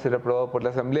informe no va a ser aprobado por la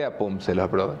Asamblea, pum, se lo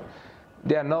aprueban.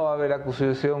 Ya no va a haber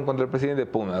acusación contra el presidente,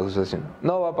 pum, acusación.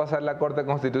 No va a pasar la Corte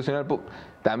Constitucional, pum.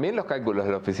 También los cálculos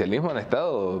del oficialismo han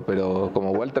estado, pero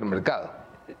como Walter Mercado.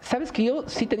 Sabes que yo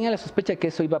sí tenía la sospecha que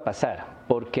eso iba a pasar,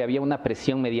 porque había una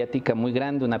presión mediática muy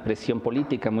grande, una presión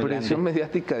política muy grande. ¿Presión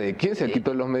mediática de quién? Se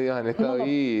quitó los medios han estado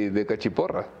ahí de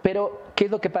cachiporra. Pero, ¿qué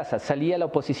es lo que pasa? Salía la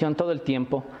oposición todo el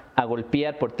tiempo a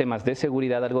golpear por temas de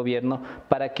seguridad al gobierno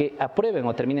para que aprueben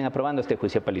o terminen aprobando este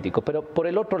juicio político. Pero por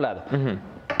el otro lado,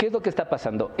 ¿qué es lo que está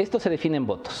pasando? Esto se define en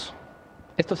votos.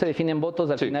 Esto se define en votos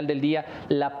al final del día,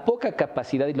 la poca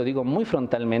capacidad, y lo digo muy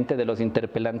frontalmente, de los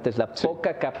interpelantes, la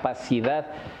poca capacidad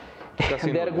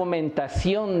de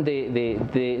argumentación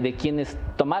de quienes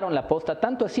tomaron la posta,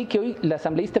 tanto así que hoy la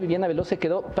asambleísta Viviana Veloz se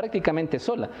quedó prácticamente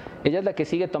sola. Ella es la que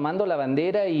sigue tomando la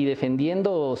bandera y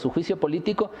defendiendo su juicio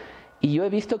político. Y yo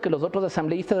he visto que los otros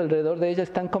asambleístas alrededor de ella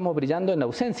están como brillando en la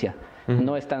ausencia.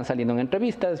 No están saliendo en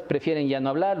entrevistas, prefieren ya no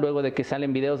hablar, luego de que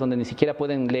salen videos donde ni siquiera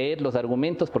pueden leer los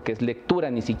argumentos, porque es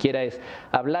lectura, ni siquiera es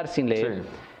hablar sin leer. Sí.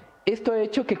 Esto ha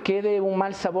hecho que quede un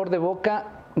mal sabor de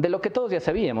boca de lo que todos ya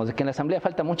sabíamos, de que en la Asamblea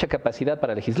falta mucha capacidad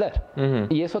para legislar.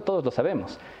 Y eso todos lo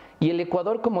sabemos. Y el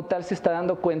Ecuador como tal se está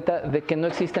dando cuenta de que no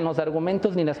existen los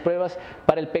argumentos ni las pruebas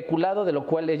para el peculado de lo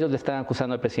cual ellos le están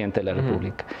acusando al presidente de la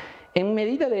República. En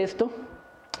medida de esto,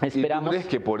 esperamos... ¿Y tú crees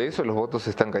que por eso los votos se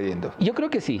están cayendo? Yo creo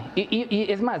que sí. Y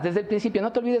es más, desde el principio,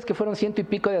 no te olvides que fueron 100 y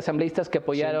pico de asambleístas que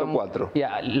apoyaron 104.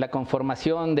 Ya, la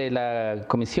conformación de la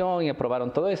comisión y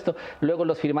aprobaron todo esto. Luego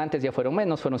los firmantes ya fueron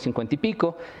menos, fueron 50 y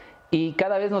pico. Y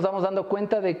cada vez nos vamos dando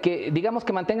cuenta de que, digamos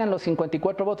que mantengan los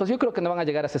 54 votos, yo creo que no van a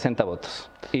llegar a 60 votos.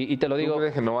 Y te lo digo... ¿Tú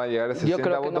crees que no van a llegar a 60 yo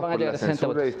creo que votos no van a llegar por la a 60 censura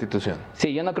votos. de institución?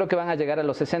 Sí, yo no creo que van a llegar a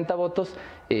los 60 votos.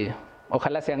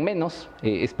 Ojalá sean menos.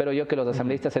 Espero yo que los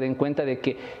asambleístas se den cuenta de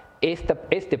que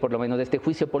por lo menos, este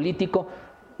juicio político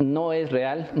no es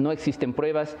real, no existen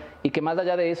pruebas y que más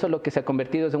allá de eso lo que se ha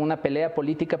convertido es en una pelea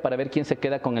política para ver quién se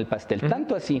queda con el pastel.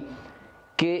 Tanto así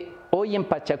que hoy en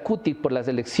Pachacuti, por las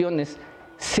elecciones,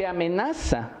 se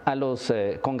amenaza a los,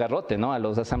 con garrote, ¿no?, a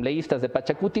los asambleístas de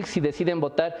Pachacuti si deciden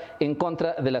votar en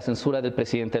contra de la censura del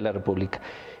presidente de la República.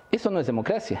 Eso no es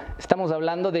democracia. Estamos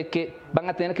hablando de que van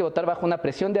a tener que votar bajo una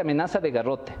presión de amenaza de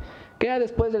garrote. Que ya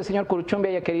después del señor Curuchumbi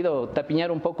haya querido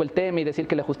tapiñar un poco el tema y decir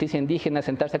que la justicia indígena,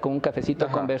 sentarse con un cafecito a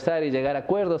conversar y llegar a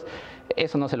acuerdos,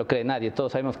 eso no se lo cree nadie.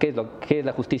 Todos sabemos qué es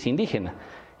la justicia indígena.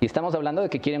 Y estamos hablando de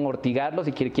que quieren ortigarlos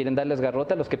y quieren darles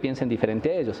garrote a los que piensen diferente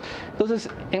a ellos. Entonces,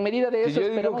 en medida de eso... Yo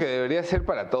digo que debería ser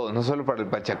para todos, no solo para el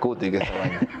Pachacuti.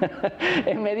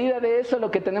 En medida de eso,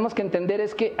 lo que tenemos que entender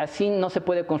es que así no se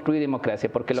puede construir democracia,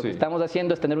 porque lo que estamos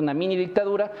haciendo es tener una mini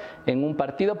dictadura en un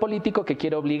partido político que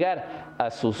quiere obligar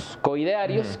a sus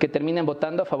coidearios que terminen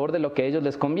votando a favor de lo que a ellos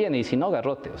les conviene, y si no,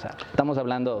 garrote. O sea, estamos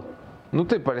hablando... ¿No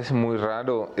te parece muy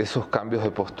raro esos cambios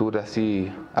de postura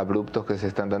así abruptos que se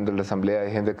están dando en la Asamblea?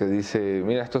 Hay gente que dice,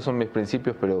 mira, estos son mis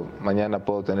principios, pero mañana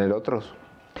puedo tener otros.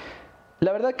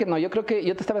 La verdad que no, yo creo que,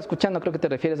 yo te estaba escuchando, creo que te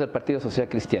refieres al Partido Social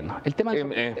Cristiano. El tema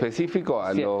en específico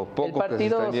a los pocos que se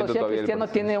están yendo todavía. El Partido Social Cristiano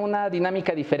tiene una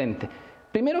dinámica diferente.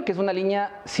 Primero, que es una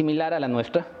línea similar a la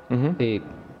nuestra, que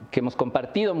hemos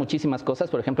compartido muchísimas cosas,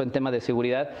 por ejemplo, en tema de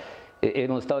seguridad,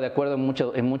 hemos estado de acuerdo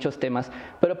en muchos temas,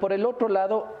 pero por el otro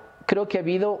lado, creo que ha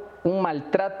habido un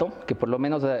maltrato que por lo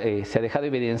menos se ha dejado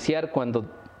evidenciar cuando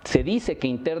se dice que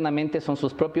internamente son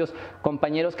sus propios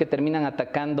compañeros que terminan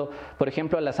atacando, por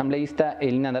ejemplo, a la asambleísta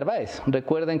Elina Narváez.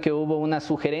 Recuerden que hubo una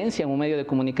sugerencia en un medio de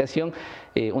comunicación,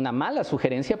 una mala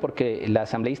sugerencia, porque la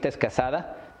asambleísta es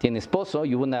casada, tiene esposo,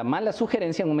 y hubo una mala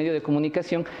sugerencia en un medio de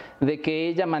comunicación de que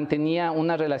ella mantenía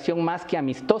una relación más que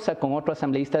amistosa con otro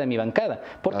asambleísta de mi bancada.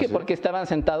 ¿Por qué? Porque estaban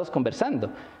sentados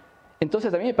conversando.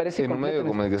 Entonces a mí me parece... ¿En un medio de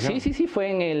comunicación? Sí,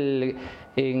 fue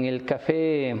en el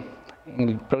café en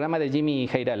el programa de Jimmy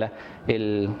Jairala,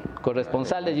 el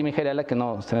corresponsal de Jimmy Jairala, que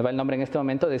no se me va el nombre en este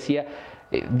momento, decía,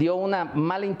 dio una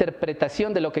mala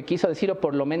interpretación de lo que quiso decir, o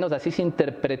por lo menos así se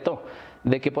interpretó,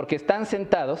 de que porque están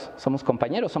sentados, somos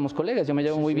compañeros, somos colegas, yo me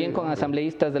llevo muy bien con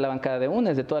asambleístas de la bancada de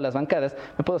UNES, de todas las bancadas,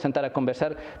 me puedo sentar a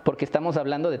conversar porque estamos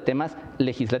hablando de temas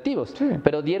legislativos,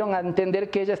 pero dieron a entender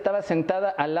que ella estaba sentada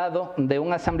al lado de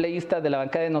un asambleísta de la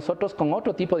bancada de nosotros con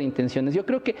otro tipo de intenciones. Yo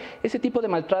creo que ese tipo de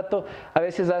maltrato a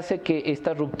veces hace que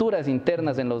estas rupturas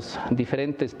internas en los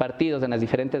diferentes partidos, en las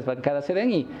diferentes bancadas se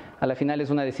den, y a la final es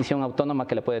una decisión autónoma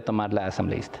que la puede tomar la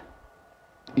asambleísta.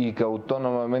 Y que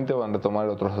autónomamente van a tomar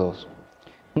otros dos.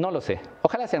 No lo sé.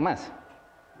 Ojalá sean más.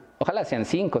 Ojalá sean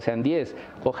 5, sean 10.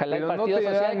 Ojalá pero el Partido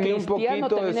Social Cristiano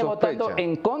termine votando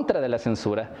en contra de la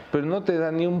censura. Pero no te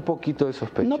da ni un poquito de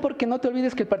sospecha. No, porque no te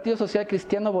olvides que el Partido Social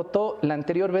Cristiano votó la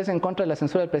anterior vez en contra de la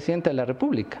censura del presidente de la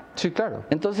República. Sí, claro.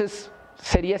 Entonces,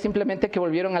 sería simplemente que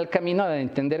volvieron al camino a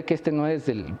entender que este no es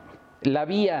la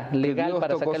vía legal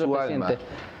para sacar al presidente. Alma.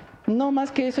 No,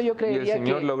 más que eso yo creería que... Y el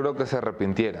señor logró que se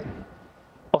arrepintieran.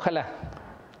 Ojalá.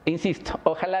 Insisto,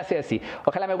 ojalá sea así.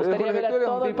 Ojalá, me gustaría ver a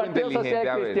todo el Partido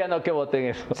Social Cristiano que vote en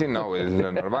eso. Sí, no, es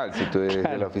lo normal. Si tú eres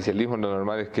del oficialismo, lo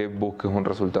normal es que busques un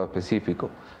resultado específico.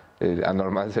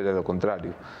 Anormal sería lo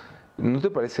contrario. ¿No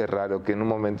te parece raro que en un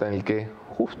momento en el que,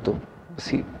 justo,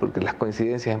 sí, porque las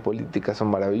coincidencias en política son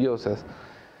maravillosas,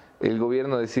 el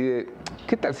gobierno decide,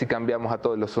 ¿qué tal si cambiamos a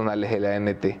todos los zonales de la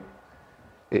ANT?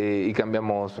 Y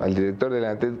cambiamos al director de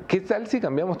la ANT. ¿Qué tal si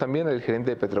cambiamos también al gerente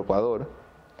de Petroecuador?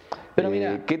 Pero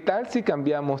mira, ¿qué tal si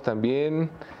cambiamos también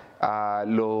a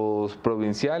los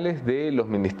provinciales de los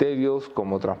ministerios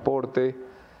como transporte?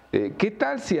 ¿Qué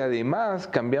tal si además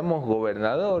cambiamos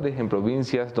gobernadores en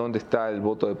provincias donde está el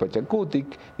voto de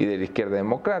Pachacutic y de la izquierda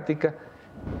democrática?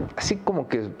 Así como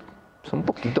que son un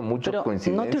poquito muchas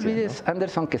coincidencias. No te olvides, ¿no,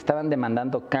 Anderson, que estaban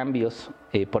demandando cambios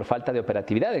por falta de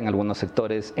operatividad en algunos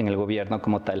sectores en el gobierno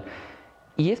como tal?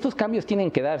 Y estos cambios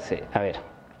tienen que darse. A ver,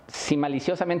 si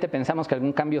maliciosamente pensamos que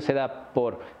algún cambio se da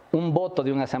por un voto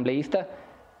de un asambleísta,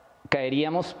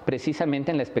 caeríamos precisamente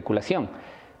en la especulación.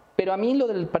 Pero a mí lo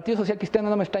del Partido Social Cristiano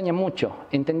no me extraña mucho,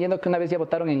 entendiendo que una vez ya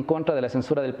votaron en contra de la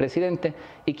censura del presidente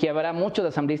y que habrá muchos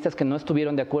asambleístas que no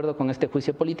estuvieron de acuerdo con este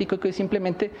juicio político y que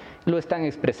simplemente lo están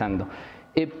expresando.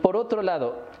 Por otro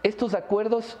lado, estos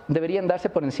acuerdos deberían darse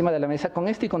por encima de la mesa con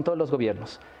este y con todos los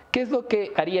gobiernos. ¿Qué es lo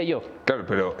que haría yo? Claro,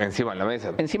 pero encima de la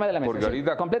mesa. Encima de la mesa, porque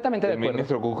ahorita completamente de acuerdo. El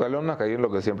ministro Cucalona cayó en lo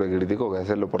que siempre criticó, que es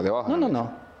hacerlo por debajo.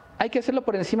 No. Hay que hacerlo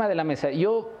por encima de la mesa.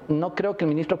 Yo no creo que el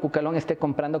ministro Cucalón esté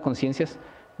comprando conciencias.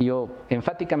 Yo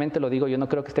enfáticamente lo digo, yo no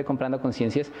creo que esté comprando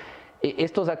conciencias.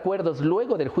 Estos acuerdos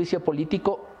luego del juicio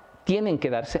político tienen que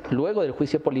darse, luego del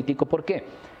juicio político. ¿Por qué?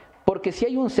 Porque si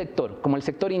hay un sector, como el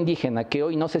sector indígena, que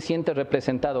hoy no se siente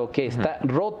representado, que está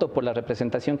roto por la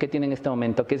representación que tiene en este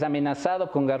momento, que es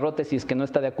amenazado con garrotes si es que no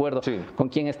está de acuerdo con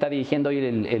quien está dirigiendo hoy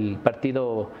el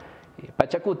partido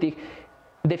Pachacutic,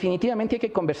 definitivamente hay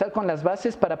que conversar con las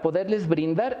bases para poderles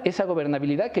brindar esa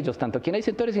gobernabilidad que ellos tanto quieren. Hay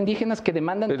sectores indígenas que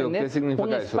demandan tener un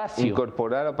espacio.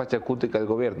 Incorporar a Pachacutic al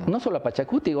gobierno. No solo a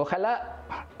Pachacutic, ojalá,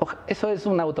 eso es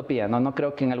una utopía, no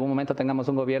creo que en algún momento tengamos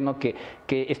un gobierno que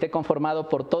esté conformado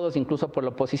por todos, incluso por la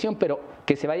oposición, pero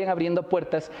que se vayan abriendo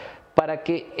puertas para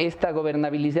que esta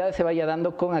gobernabilidad se vaya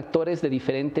dando con actores de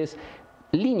diferentes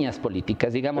líneas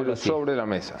políticas, digamos así. Sobre la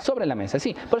mesa. Sobre la mesa,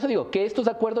 sí. Por eso digo, que estos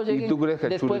acuerdos lleguen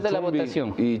después de la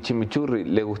votación. ¿Y Chimichurri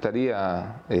le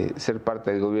gustaría ser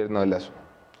parte del gobierno de Lasso?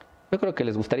 Yo creo que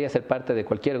les gustaría ser parte de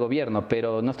cualquier gobierno,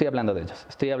 pero no estoy hablando de ellos.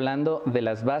 Estoy hablando de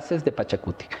las bases de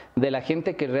Pachacutic, de la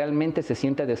gente que realmente se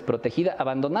siente desprotegida,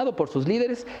 abandonado por sus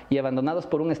líderes y abandonados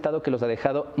por un Estado que los ha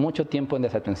dejado mucho tiempo en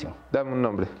desatención. Dame un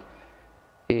nombre.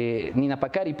 Nina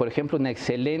Pacari, por ejemplo, una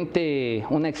excelente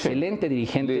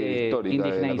dirigente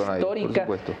indígena histórica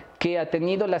que ha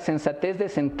tenido la sensatez de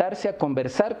sentarse a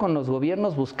conversar con los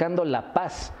gobiernos buscando la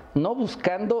paz, no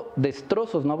buscando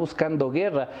destrozos, no buscando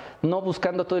guerra, no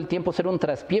buscando todo el tiempo ser un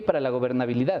traspié para la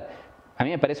gobernabilidad. A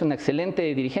mí me parece una excelente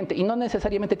dirigente y no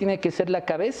necesariamente tiene que ser la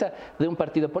cabeza de un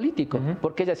partido político,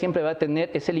 porque ella siempre va a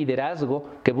tener ese liderazgo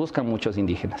que buscan muchos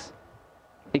indígenas.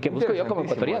 Y que busco yo como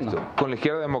ecuatoriano. Esto. ¿Con la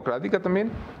izquierda democrática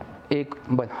también?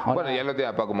 Bueno, ya lo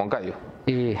tiene Paco Moncayo.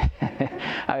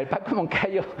 A ver, Paco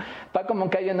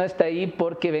Moncayo no está ahí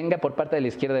porque venga por parte de la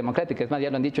izquierda democrática. Es más, ya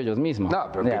lo han dicho ellos mismos. No,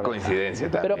 pero qué coincidencia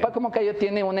también. Pero Paco Moncayo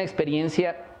tiene una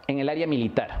experiencia en el área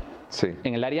militar. Sí.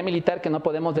 En el área militar, que no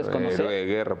podemos desconocer. Héroe de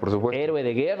guerra, por supuesto. Héroe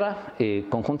de guerra,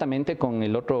 conjuntamente con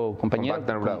el otro compañero,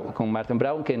 con Martin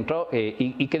Brown, que entró,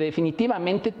 y que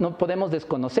definitivamente no podemos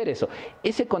desconocer eso.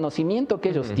 Ese conocimiento que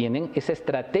ellos tienen, esa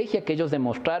estrategia que ellos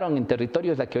demostraron en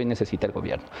territorio es la que hoy necesita el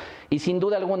gobierno. Y sin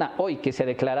duda alguna, hoy que se ha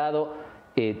declarado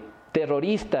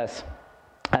terroristas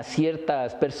a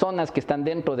ciertas personas que están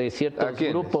dentro de ciertos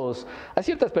grupos, a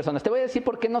ciertas personas. Te voy a decir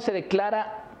por qué no se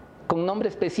declara con nombre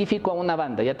específico a una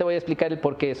banda. Ya te voy a explicar el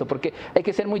por qué eso. Porque hay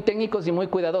que ser muy técnicos y muy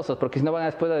cuidadosos, porque si no van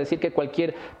después a decir que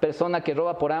cualquier persona que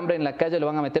roba por hambre en la calle lo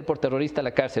van a meter por terrorista a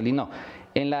la cárcel. Y no.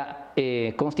 En la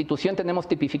Constitución tenemos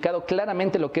tipificado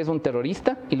claramente lo que es un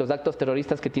terrorista y los actos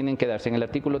terroristas que tienen que darse. En el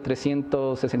artículo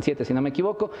 367, si no me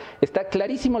equivoco, está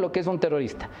clarísimo lo que es un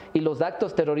terrorista y los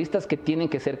actos terroristas que tienen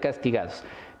que ser castigados.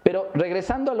 Pero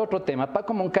regresando al otro tema,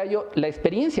 Paco Moncayo, la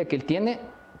experiencia que él tiene,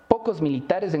 pocos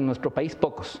militares en nuestro país,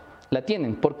 pocos la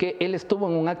tienen, porque él estuvo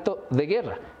en un acto de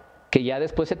guerra que ya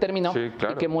después se terminó, sí,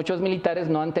 claro, y que muchos militares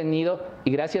no han tenido,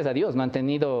 y gracias a Dios, no han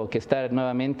tenido que estar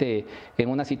nuevamente en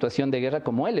una situación de guerra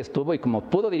como él estuvo y como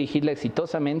pudo dirigirla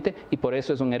exitosamente, y por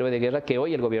eso es un héroe de guerra que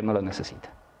hoy el gobierno lo necesita.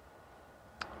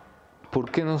 ¿Por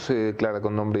qué no se declara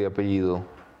con nombre y apellido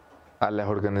a las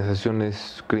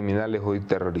organizaciones criminales hoy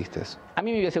terroristas? A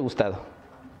mí me hubiese gustado,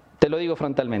 te lo digo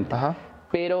frontalmente. Ajá.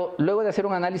 Pero luego de hacer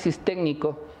un análisis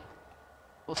técnico,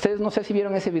 ustedes no sé si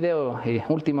vieron ese video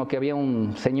último que había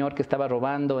un señor que estaba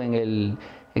robando en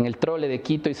el trole de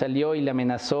Quito y salió y le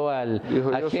amenazó al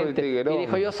agente y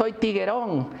dijo: yo soy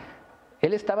tiguerón.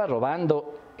 Él estaba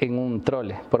robando en un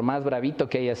trole, por más bravito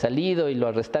que haya salido y lo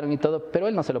arrestaron y todo, pero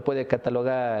él no se lo puede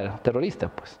catalogar terrorista,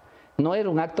 pues. No era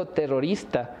un acto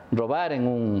terrorista robar en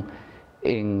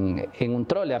un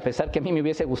trole, a pesar que a mí me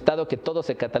hubiese gustado que todo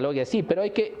se catalogue así, pero hay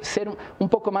que ser un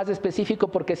poco más específico,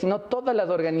 porque si no todas las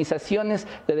organizaciones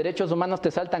de derechos humanos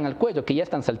te saltan al cuello, que ya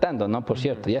están saltando, ¿no? Por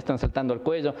cierto, ya están saltando al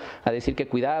cuello a decir que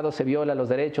cuidado, se viola los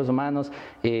derechos humanos,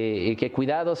 que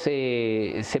cuidado,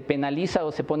 se penaliza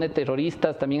o se pone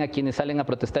terroristas también a quienes salen a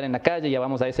protestar en la calle, ya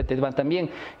vamos a ese tema también.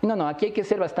 No, aquí hay que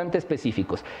ser bastante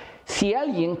específicos. Si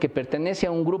alguien que pertenece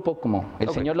a un grupo, como el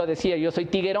señor lo decía, yo soy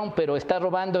tiguerón, pero está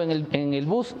robando en el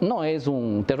bus, no es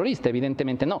un terrorista,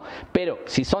 evidentemente no. Pero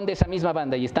si son de esa misma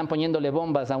banda y están poniéndole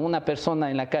bombas a una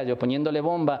persona en la calle, o poniéndole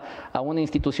bomba a una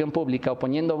institución pública, o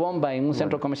poniendo bomba en un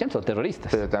centro comercial, son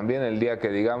terroristas. Pero también el día que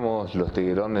digamos los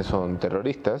tiguerones son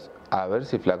terroristas, a ver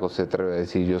si Flaco se atreve a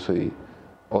decir yo soy...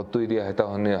 ¿O tú irías a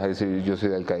Estados Unidos a decir yo soy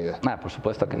de Al-Qaeda? Por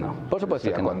supuesto que no. Por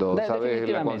supuesto que cuando no. sabes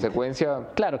la consecuencia,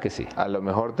 claro que sí. A lo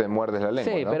mejor te muerdes la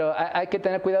lengua. Sí, ¿no? Pero hay que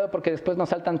tener cuidado, porque después nos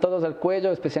saltan todos al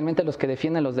cuello, especialmente los que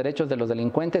defienden los derechos de los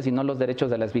delincuentes y no los derechos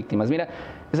de las víctimas. Mira,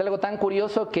 es algo tan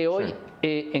curioso que hoy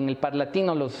en el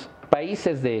Parlatino, los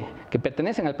países que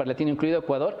pertenecen al Parlatino, incluido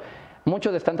Ecuador,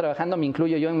 muchos están trabajando, me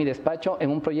incluyo yo en mi despacho,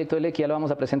 en un proyecto de ley que ya lo vamos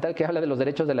a presentar, que habla de los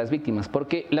derechos de las víctimas,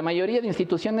 porque la mayoría de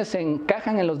instituciones se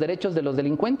encajan en los derechos de los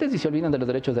delincuentes y se olvidan de los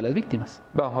derechos de las víctimas.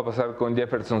 Vamos a pasar con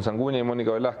Jefferson Sanguña y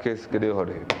Mónica Velázquez. Querido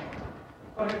Jorge.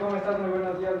 Jorge, ¿cómo estás? Muy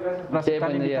buenos días, gracias por aceptar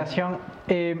la invitación.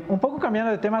 Un poco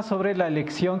cambiando de tema sobre la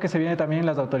elección que se viene también en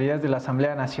las autoridades de la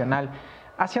Asamblea Nacional.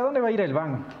 ¿Hacia dónde va a ir el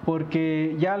BAN?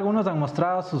 Porque ya algunos han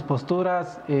mostrado sus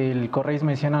posturas. El correísmo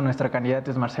menciona a nuestra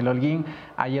candidata es Marcelo Holguín.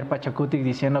 Ayer Pachacutic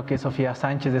diciendo que Sofía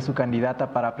Sánchez es su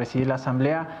candidata para presidir la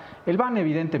Asamblea. El BAN,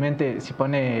 evidentemente, si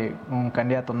pone un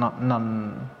candidato, no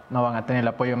van a tener el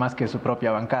apoyo más que su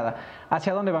propia bancada.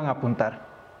 ¿Hacia dónde van a apuntar?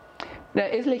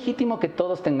 Es legítimo que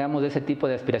todos tengamos ese tipo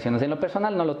de aspiraciones. En lo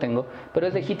personal no lo tengo, pero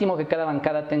es legítimo que cada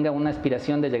bancada tenga una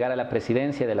aspiración de llegar a la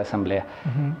presidencia de la Asamblea.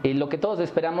 Y lo que todos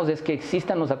esperamos es que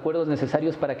existan los acuerdos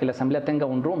necesarios para que la Asamblea tenga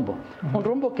un rumbo. Un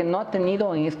rumbo que no ha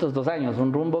tenido en estos 2 años,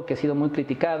 un rumbo que ha sido muy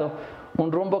criticado,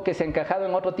 un rumbo que se ha encajado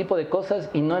en otro tipo de cosas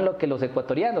y no en lo que los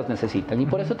ecuatorianos necesitan. Y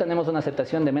por eso tenemos una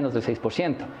aceptación de menos del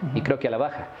 6%, y creo que a la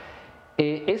baja.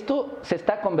 Esto se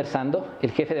está conversando, el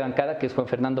jefe de bancada, que es Juan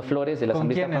Fernando Flores, de la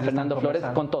Asamblea, Juan Fernando Flores,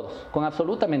 con todos, con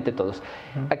absolutamente todos.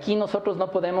 Aquí nosotros no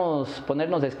podemos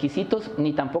ponernos exquisitos,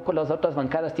 ni tampoco las otras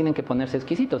bancadas tienen que ponerse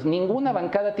exquisitos. Ninguna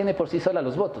bancada tiene por sí sola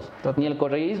los votos, ni el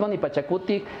correísmo, ni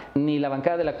Pachacutic, ni la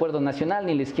bancada del Acuerdo Nacional,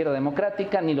 ni la Izquierda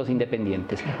Democrática, ni los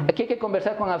independientes. Aquí hay que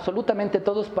conversar con absolutamente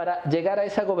todos para llegar a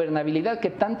esa gobernabilidad que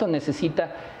tanto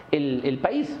necesita el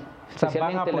país. O sea,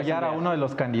 van a apoyar a uno de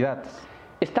los candidatos.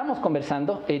 Estamos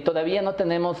conversando, todavía no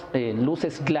tenemos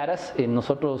luces claras.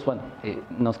 Nosotros, bueno,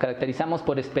 nos caracterizamos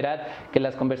por esperar que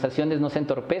las conversaciones no se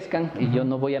entorpezcan, y yo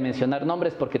no voy a mencionar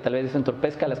nombres porque tal vez eso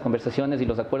entorpezca las conversaciones y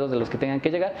los acuerdos de los que tengan que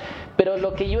llegar, pero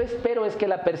lo que yo espero es que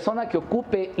la persona que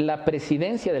ocupe la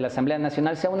presidencia de la Asamblea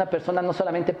Nacional sea una persona no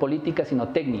solamente política, sino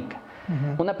técnica.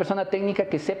 Una persona técnica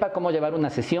que sepa cómo llevar una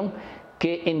sesión,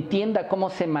 que entienda cómo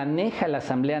se maneja la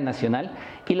Asamblea Nacional,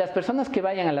 y las personas que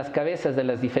vayan a las cabezas de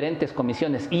las diferentes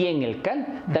comisiones y en el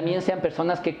CAL también sean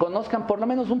personas que conozcan por lo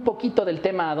menos un poquito del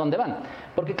tema a dónde van.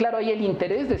 Porque claro, hay el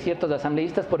interés de ciertos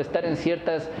asambleístas por estar en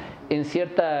ciertas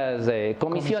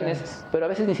comisiones, pero a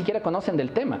veces ni siquiera conocen del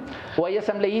tema. O hay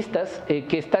asambleístas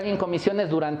que están en comisiones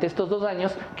durante estos 2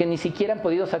 años que ni siquiera han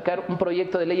podido sacar un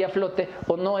proyecto de ley a flote,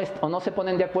 o no se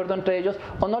ponen de acuerdo entre ellos,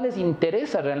 o no les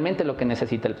interesa realmente lo que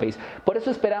necesita el país. Por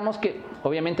eso esperamos que,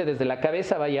 obviamente, desde la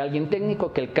cabeza vaya alguien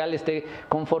técnico, que el CAL esté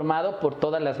conformado por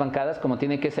todas las bancadas, como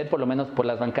tiene que ser, por lo menos por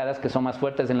las bancadas que son más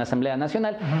fuertes en la Asamblea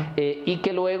Nacional, y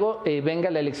que luego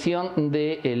venga la elección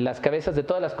de las cabezas de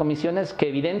todas las comisiones, que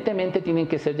evidentemente tienen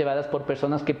que ser llevadas por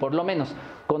personas que por lo menos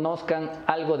conozcan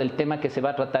algo del tema que se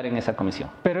va a tratar en esa comisión.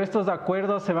 ¿Pero estos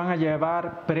acuerdos se van a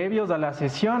llevar previos a la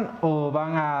sesión o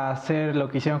van a hacer lo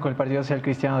que hicieron con el Partido Social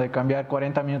Cristiano de cambiar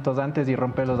 40 minutos antes y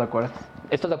romper los acuerdos?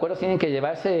 Estos acuerdos tienen que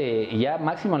llevarse ya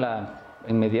máximo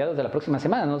en mediados de la próxima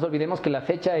semana. No nos olvidemos que la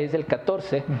fecha es el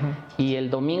 14 y el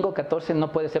domingo 14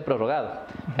 no puede ser prorrogado.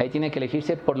 Ahí tiene que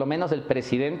elegirse por lo menos el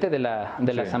presidente de la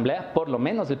Asamblea, por lo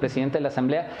menos el presidente de la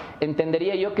Asamblea.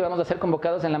 Entendería yo que vamos a ser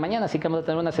convocados en la mañana, así que vamos a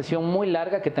tener una sesión muy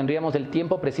larga, que tendríamos el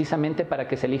tiempo precisamente para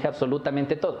que se elija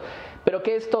absolutamente todo. ¿Pero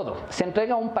qué es todo? Se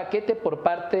entrega un paquete por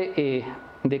parte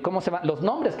de cómo se van, los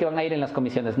nombres que van a ir en las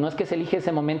comisiones. No es que se elige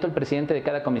ese momento el presidente de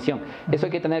cada comisión. Eso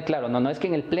hay que tener claro. No es que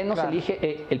en el pleno se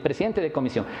elige el presidente de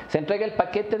comisión. Se entrega el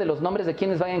paquete de los nombres de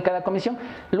quienes van en cada comisión.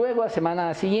 Luego, a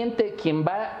semana siguiente, quien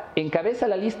encabeza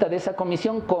la lista de esa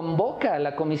comisión convoca a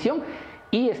la comisión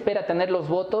y espera tener los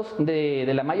votos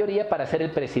de la mayoría para ser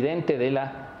el presidente de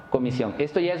la comisión.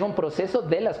 Esto ya es un proceso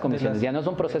de las comisiones, ya no es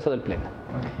un proceso del pleno.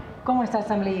 ¿Cómo está,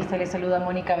 asambleísta? Le saluda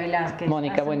Mónica Velázquez.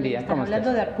 Mónica, buen día. ¿Cómo estás?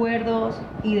 Hablando de acuerdos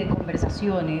y de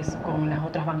conversaciones con las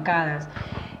otras bancadas,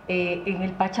 en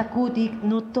el Pachacutic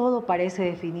no todo parece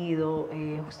definido.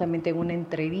 Justamente en una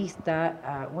entrevista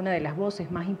a una de las voces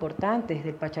más importantes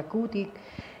del Pachacutic,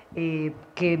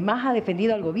 que más ha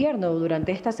defendido al gobierno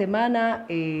durante esta semana,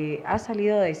 ha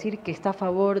salido a decir que está a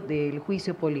favor del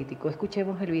juicio político.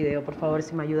 Escuchemos el video, por favor,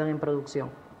 si me ayudan en producción.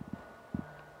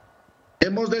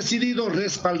 Hemos decidido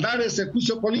respaldar ese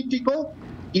juicio político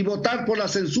y votar por la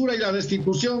censura y la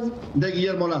destitución de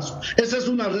Guillermo Lasso. Esa es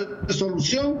una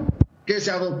resolución que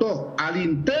se adoptó al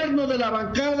interno de la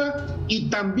bancada y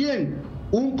también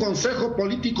un Consejo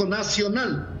Político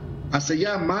Nacional hace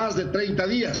ya más de 30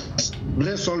 días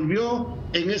resolvió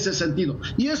en ese sentido.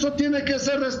 Y eso tiene que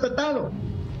ser respetado.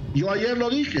 Yo ayer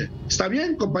lo dije, está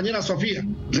bien, compañera Sofía,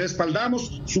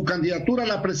 respaldamos su candidatura a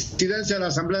la presidencia de la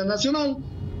Asamblea Nacional,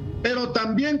 pero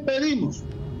también pedimos,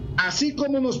 así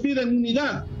como nos piden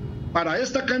unidad para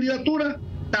esta candidatura,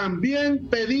 también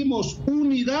pedimos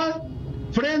unidad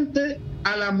frente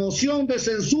a la moción de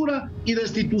censura y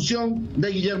destitución de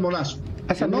Guillermo Lasso.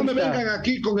 No me vengan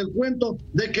aquí con el cuento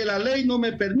de que la ley no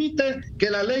me permite,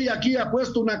 que la ley aquí ha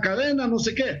puesto una cadena, no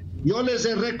sé qué. Yo les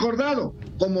he recordado,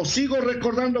 como sigo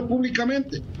recordando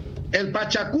públicamente, el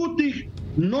Pachacutic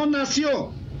no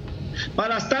nació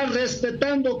para estar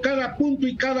respetando cada punto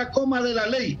y cada coma de la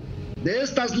ley, de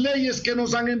estas leyes que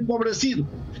nos han empobrecido.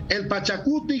 El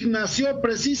Pachacutic nació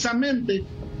precisamente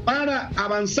para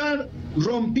avanzar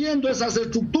rompiendo esas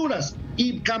estructuras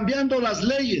y cambiando las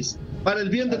leyes para el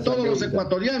bien de todos los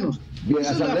ecuatorianos.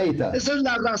 Esa es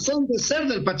la razón de ser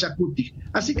del Pachacutic.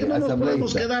 Así que no nos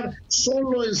podemos quedar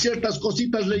solo en ciertas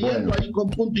cositas leyendo ahí con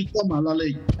punto y coma la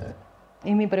ley.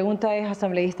 Y mi pregunta es,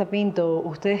 asambleísta Pinto,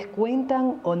 ¿ustedes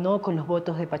cuentan o no con los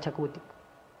votos de Pachacutic?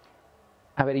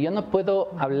 A ver, yo no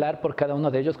puedo hablar por cada uno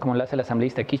de ellos como lo hace el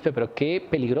asambleísta Quispe, pero qué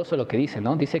peligroso lo que dice,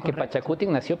 ¿no? Dice que Pachacutic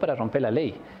nació para romper la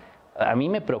ley. A mí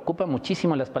me preocupan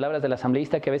muchísimo las palabras del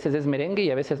asambleísta, que a veces es merengue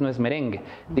y a veces no es merengue.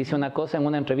 Dice una cosa en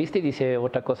una entrevista y dice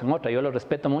otra cosa en otra. Yo lo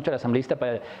respeto mucho al asambleísta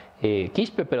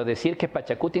Quispe, pero decir que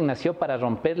Pachacutic nació para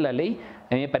romper la ley,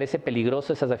 a mí me parece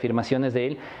peligroso esas afirmaciones de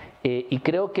él. Y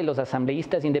creo que los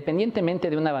asambleístas, independientemente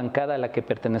de una bancada a la que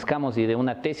pertenezcamos y de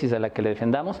una tesis a la que le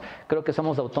defendamos, creo que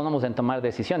somos autónomos en tomar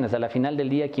decisiones. A la final del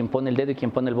día, quien pone el dedo y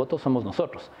quien pone el voto somos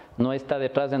nosotros. No está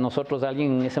detrás de nosotros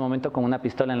alguien en ese momento con una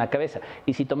pistola en la cabeza.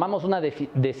 Y si tomamos una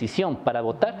decisión para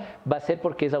votar, va a ser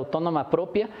porque es autónoma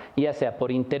propia, ya sea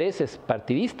por intereses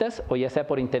partidistas o ya sea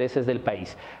por intereses del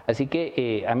país. Así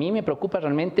que a mí me preocupa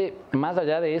realmente, más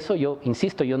allá de eso, yo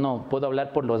insisto, yo no puedo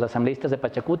hablar por los asambleístas de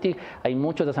Pachacuti, hay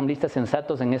muchos asambleístas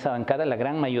sensatos en esa bancada, la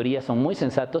gran mayoría son muy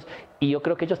sensatos, y yo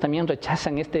creo que ellos también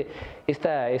rechazan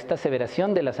esta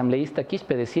aseveración del asambleísta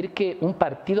Quispe, decir que un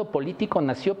partido político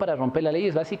nació para romper la ley,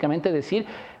 es básicamente decir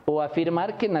o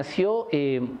afirmar que nació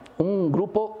un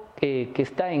grupo que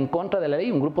está en contra de la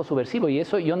ley, un grupo subversivo, y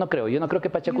eso yo no creo que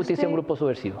Pachacuti sea un grupo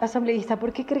subversivo. Asambleísta,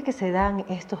 ¿por qué cree que se dan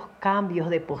estos cambios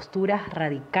de posturas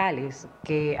radicales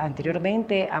que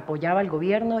anteriormente apoyaba al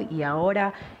gobierno y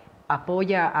ahora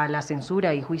apoya a la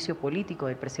censura y juicio político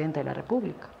del presidente de la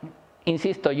República?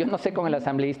 Insisto, yo no sé con el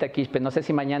asambleísta Quispe, no sé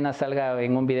si mañana salga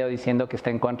en un video diciendo que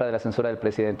está en contra de la censura del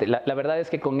presidente. La verdad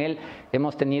es que con él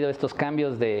hemos tenido estos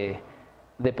cambios de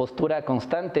postura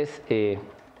constantes.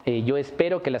 Yo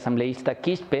espero que el asambleísta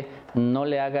Quispe no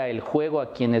le haga el juego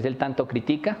a quienes él tanto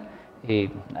critica.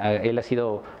 Él ha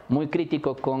sido muy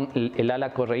crítico con el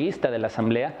ala correísta de la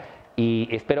asamblea y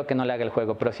espero que no le haga el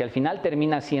juego. Pero si al final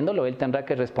termina haciéndolo, él tendrá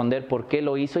que responder por qué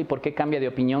lo hizo y por qué cambia de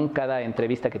opinión cada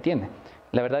entrevista que tiene.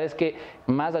 La verdad es que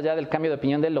más allá del cambio de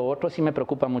opinión de lo otro, sí me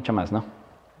preocupa mucho más, ¿no?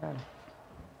 Claro.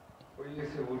 Oye,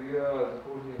 seguridad,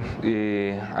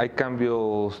 Jorge. Hay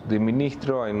cambios de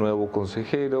ministro, hay nuevo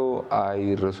consejero,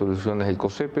 hay resoluciones del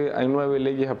COSEPE, hay 9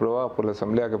 leyes aprobadas por la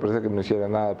Asamblea que parece que no hiciera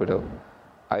nada, pero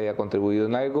haya contribuido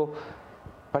en algo.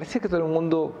 Parece que todo el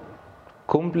mundo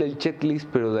cumple el checklist,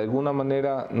 pero de alguna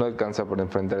manera no alcanza para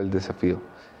enfrentar el desafío.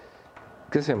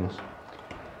 ¿Qué hacemos?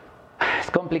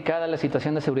 Es complicada la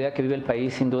situación de seguridad que vive el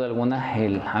país, sin duda alguna,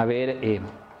 el haber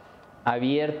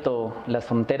abierto las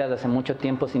fronteras hace mucho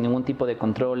tiempo sin ningún tipo de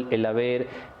control, el haber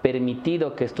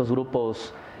permitido que estos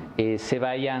grupos se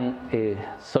vayan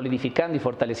solidificando y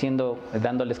fortaleciendo,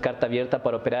 dándoles carta abierta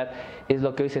para operar, es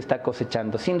lo que hoy se está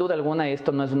cosechando. Sin duda alguna,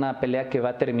 esto no es una pelea que va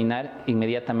a terminar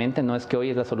inmediatamente, no es que hoy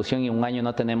es la solución y en un año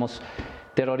no tenemos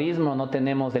terrorismo, no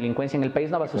tenemos delincuencia en el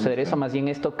país, no va a suceder eso, más bien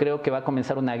esto creo que va a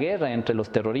comenzar una guerra entre los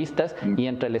terroristas y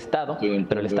entre el Estado,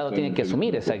 pero el Estado tiene que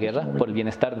asumir esa guerra por el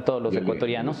bienestar de todos los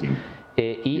ecuatorianos,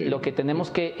 y lo que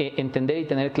tenemos que entender y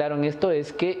tener claro en esto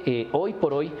es que hoy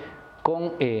por hoy,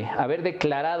 con haber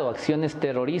declarado acciones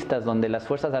terroristas donde las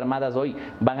Fuerzas Armadas hoy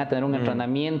van a tener un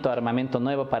entrenamiento, armamento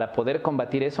nuevo para poder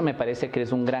combatir eso, me parece que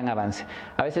es un gran avance.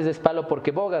 A veces es palo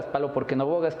porque bogas, palo porque no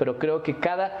bogas, pero creo que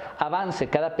cada avance,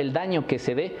 cada peldaño que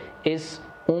se dé es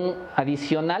un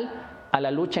adicional a la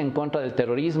lucha en contra del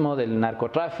terrorismo, del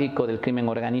narcotráfico, del crimen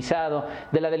organizado,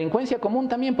 de la delincuencia común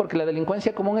también, porque la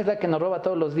delincuencia común es la que nos roba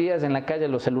todos los días en la calle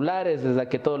los celulares, es la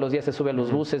que todos los días se sube a los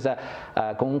buses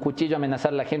con un cuchillo a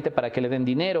amenazar a la gente para que le den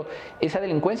dinero. Esa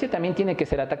delincuencia también tiene que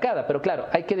ser atacada, pero claro,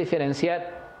 hay que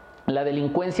diferenciar la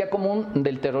delincuencia común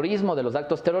del terrorismo, de los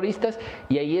actos terroristas,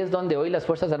 y ahí es donde hoy las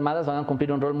Fuerzas Armadas van a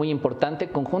cumplir un rol muy importante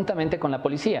conjuntamente con la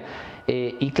policía.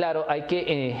 Y claro, hay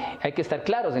que estar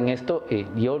claros en esto,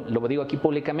 yo lo digo aquí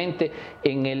públicamente,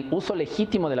 en el uso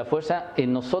legítimo de la fuerza,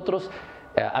 nosotros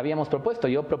habíamos propuesto,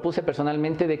 yo propuse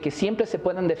personalmente de que siempre se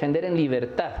puedan defender en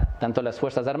libertad, tanto las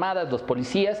Fuerzas Armadas, los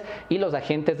policías y los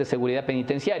agentes de seguridad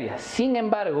penitenciaria. Sin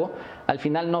embargo, al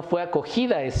final no fue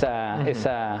acogida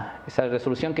esa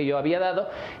resolución que yo había dado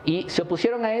y se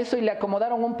opusieron a eso y le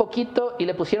acomodaron un poquito y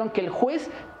le pusieron que el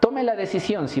juez tome la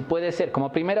decisión si puede ser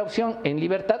como primera opción en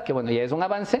libertad, que bueno, ya es un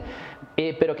avance,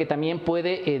 pero que también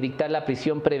puede dictar la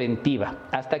prisión preventiva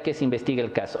hasta que se investigue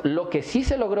el caso. Lo que sí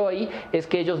se logró ahí es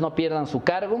que ellos no pierdan su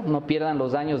cargo, no pierdan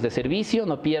los años de servicio,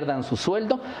 no pierdan su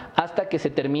sueldo hasta que se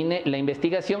termine la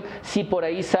investigación. Si por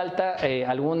ahí salta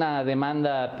alguna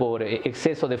demanda por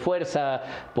exceso de fuerza,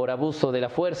 por abuso de la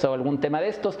fuerza o algún tema de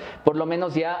estos, por lo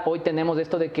menos ya hoy tenemos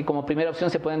esto de que como primera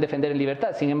opción se pueden defender en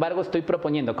libertad. Sin embargo, estoy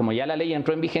proponiendo, como ya la ley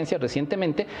entró en vigencia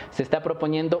recientemente, se está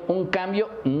proponiendo un cambio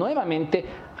nuevamente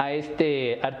a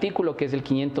este artículo que es el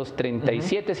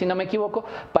 537, si no me equivoco,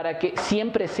 para que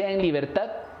siempre sea en libertad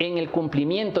en el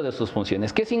cumplimiento de sus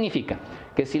funciones. ¿Qué significa?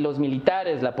 Que si los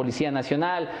militares, la Policía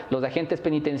Nacional, los agentes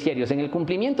penitenciarios, en el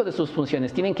cumplimiento de sus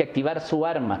funciones tienen que activar su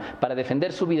arma para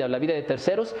defender su vida o la vida de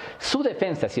terceros, su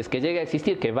defensa, si es que llega a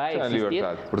existir, que va a existir,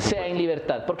 sea en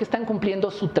libertad, porque están cumpliendo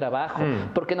su trabajo,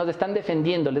 porque nos están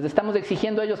defendiendo, les estamos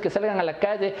exigiendo a ellos que salgan a la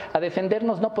calle a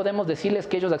defendernos. No podemos decirles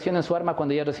que ellos accionen su arma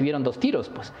cuando ya recibieron 2 tiros,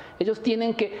 pues. Ellos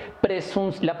tienen que,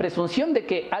 la presunción de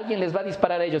que alguien les va a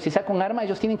disparar a ellos y saca un arma,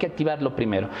 ellos tienen que activarlo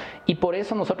primero. Y por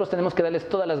eso nosotros tenemos que darles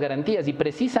todas las garantías, y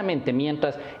precisamente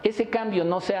mientras ese cambio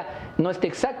no esté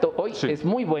exacto, hoy es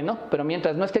muy bueno, pero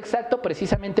mientras no esté exacto,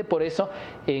 precisamente por eso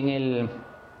en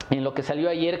en lo que salió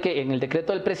ayer, que en el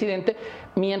decreto del presidente,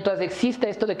 mientras exista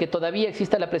esto de que todavía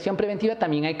exista la prisión preventiva,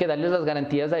 también hay que darles las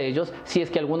garantías a ellos si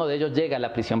es que alguno de ellos llega a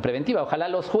la prisión preventiva. Ojalá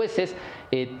los jueces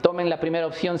tomen la primera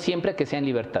opción siempre que sea en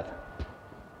libertad.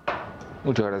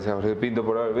 Muchas gracias, Jorge Pinto,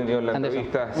 por haber venido a la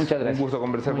entrevista. Muchas gracias. Un gusto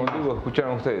conversar contigo.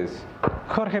 Escucharon ustedes.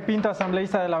 Jorge Pinto,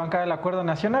 asambleísta de la bancada del Acuerdo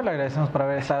Nacional, le agradecemos por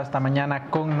haber estado esta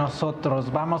mañana con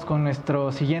nosotros. Vamos con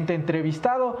nuestro siguiente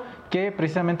entrevistado, que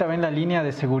precisamente va en la línea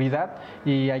de seguridad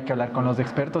y hay que hablar con los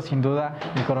expertos, sin duda,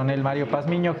 el coronel Mayo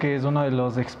Pazmiño, que es uno de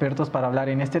los expertos para hablar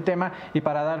en este tema. Y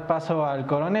para dar paso al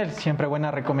coronel, siempre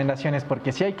buenas recomendaciones,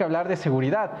 porque si hay que hablar de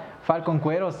seguridad, Falcon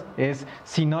Cueros es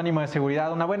sinónimo de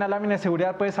seguridad. Una buena lámina de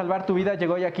seguridad puede salvar tu vida.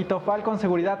 Llegó ya a Quito Falcon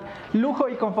Seguridad, lujo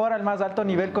y confort al más alto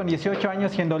nivel, con 18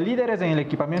 años siendo líderes en el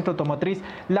equipamiento automotriz.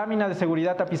 Láminas de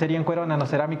seguridad, tapicería en cuero,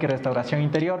 nanocerámica y restauración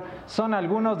interior son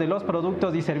algunos de los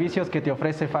productos y servicios que te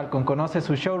ofrece Falcon. Conoce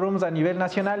sus showrooms a nivel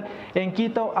nacional en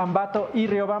Quito, Ambato y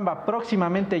Riobamba,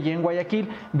 próximamente y en Guayaquil.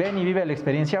 Ven y vive la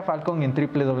experiencia Falcon en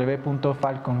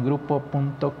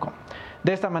www.falcongrupo.com.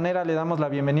 De esta manera le damos la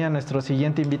bienvenida a nuestro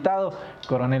siguiente invitado,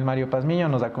 coronel Mayo Pazmiño.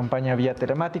 Nos acompaña vía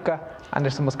telemática.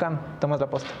 Anderson Moscán, tomas la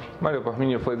posta. Mayo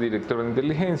Pazmiño fue director de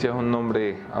inteligencia, es un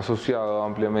nombre asociado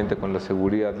ampliamente con la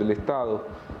seguridad del Estado,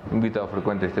 invitado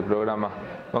frecuente a este programa.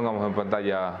 Pongamos en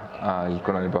pantalla al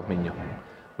coronel Pazmiño.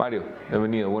 Mario,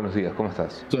 bienvenido, buenos días, ¿cómo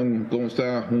estás? ¿Cómo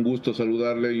está? Un gusto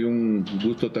saludarle y un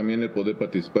gusto también el poder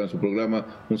participar en su programa.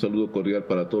 Un saludo cordial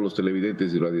para todos los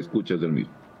televidentes y radioescuchas del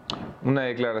mismo. Una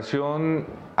declaración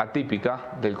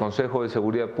atípica del Consejo de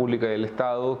Seguridad Pública del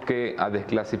Estado, que ha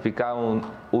desclasificado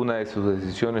una de sus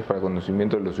decisiones para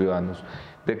conocimiento de los ciudadanos: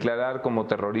 declarar como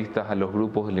terroristas a los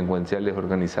grupos delincuenciales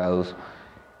organizados.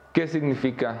 ¿Qué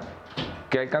significa?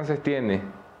 ¿Qué alcances tiene?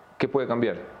 ¿Qué puede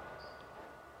cambiar?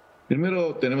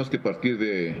 Primero tenemos que partir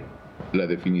de la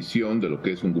definición de lo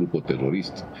que es un grupo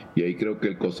terrorista, y ahí creo que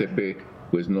el COSEP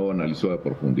pues no analizó a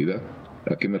profundidad.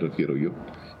 ¿A qué me refiero yo?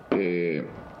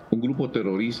 Un grupo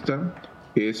terrorista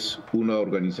es una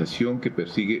organización que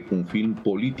persigue un fin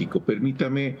político.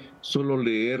 Permítame solo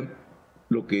leer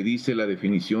lo que dice la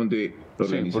definición de la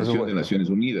Organización de Naciones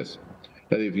Unidas.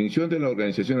 La definición de la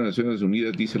Organización de Naciones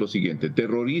Unidas dice lo siguiente: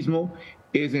 terrorismo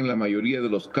es en la mayoría de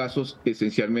los casos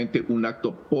esencialmente un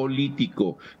acto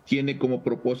político. Tiene como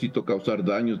propósito causar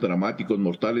daños dramáticos,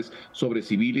 mortales sobre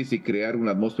civiles y crear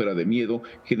una atmósfera de miedo,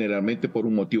 generalmente por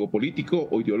un motivo político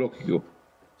o ideológico,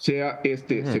 sea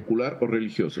secular o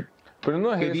religioso. Pero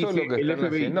no es eso lo que están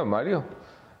haciendo, Mario.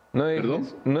 ¿No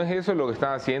es eso lo que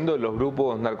están haciendo los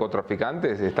grupos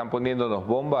narcotraficantes? Están poniéndonos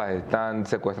bombas, están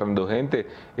secuestrando gente,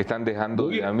 están dejando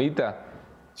dinamita.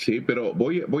 Sí, pero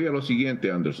voy a lo siguiente,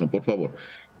 Anderson, por favor.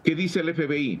 ¿Qué dice el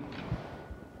FBI?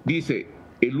 Dice: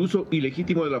 el uso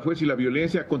ilegítimo de la fuerza y la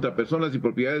violencia contra personas y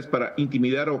propiedades para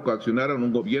intimidar o coaccionar a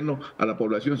un gobierno, a la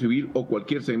población civil o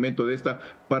cualquier segmento de esta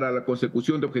para la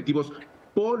consecución de objetivos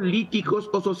políticos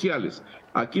o sociales.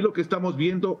 Aquí lo que estamos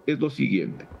viendo es lo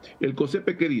siguiente. El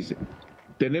COSEP, ¿qué dice?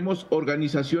 Tenemos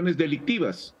organizaciones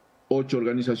delictivas, 8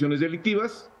 organizaciones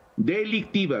delictivas.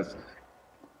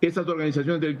 Esas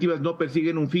organizaciones delictivas no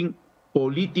persiguen un fin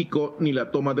político ni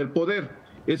la toma del poder.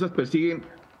 Esas persiguen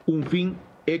un fin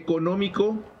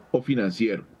económico o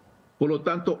financiero. Por lo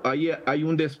tanto, ahí hay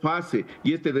un desfase,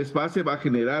 y este desfase va a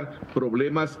generar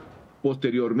problemas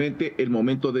posteriormente el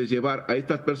momento de llevar a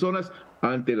estas personas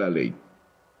ante la ley.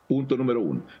 Punto número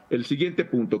 1. El siguiente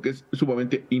punto, que es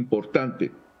sumamente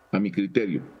importante a mi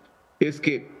criterio, es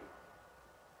que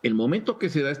el momento que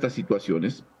se da estas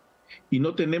situaciones y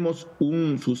no tenemos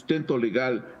un sustento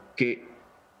legal que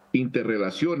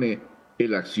interrelacione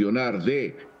el accionar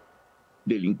de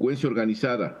delincuencia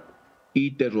organizada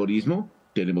y terrorismo,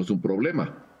 tenemos un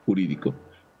problema jurídico.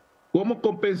 ¿Cómo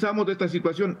compensamos de esta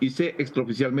situación? Y sé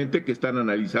extraoficialmente que están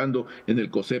analizando en el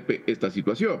COSEP esta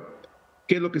situación.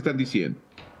 ¿Qué es lo que están diciendo?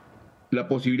 La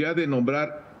posibilidad de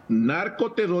nombrar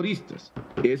narcoterroristas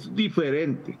es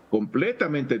diferente,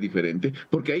 completamente diferente,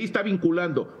 porque ahí está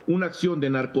vinculando una acción de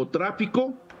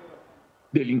narcotráfico,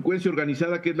 delincuencia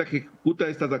organizada, que es la que ejecuta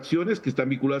estas acciones, que están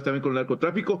vinculadas también con el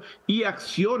narcotráfico, y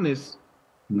acciones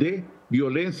de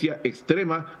violencia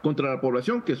extrema contra la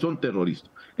población, que son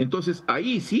terroristas. Entonces,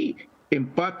 ahí sí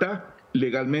empata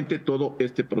legalmente todo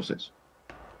este proceso.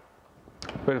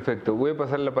 Perfecto. Voy a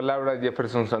pasar la palabra a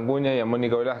Jefferson Sanguña y a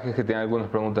Mónica Velázquez, que tienen algunas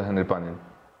preguntas en el panel.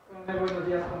 Buenos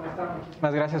días, ¿cómo están?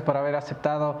 Muchísimas gracias por haber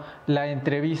aceptado la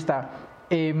entrevista.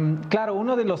 Claro,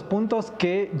 uno de los puntos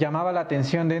que llamaba la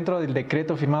atención dentro del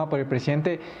decreto firmado por el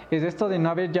presidente es esto de no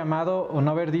haber llamado o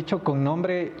no haber dicho con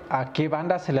nombre a qué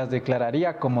bandas se las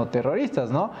declararía como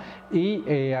terroristas, ¿no?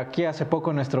 Y aquí hace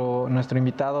poco nuestro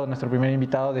primer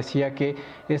invitado decía que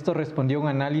esto respondió a un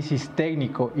análisis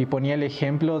técnico y ponía el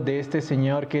ejemplo de este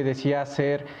señor que decía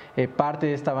ser parte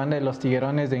de esta banda de los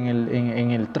tiguerones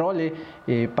en el trole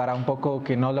para un poco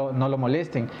que no lo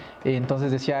molesten.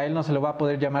 Entonces decía, a él no se lo va a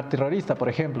poder llamar terrorista, por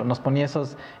ejemplo. Nos ponía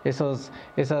esos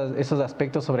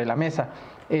aspectos sobre la mesa.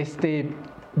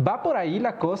 ¿Va por ahí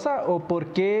la cosa o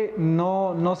por qué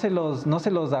no se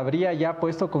los habría ya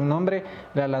puesto con nombre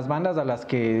a las bandas a las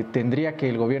que tendría que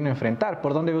el gobierno enfrentar?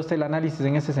 ¿Por dónde ve usted el análisis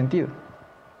en ese sentido?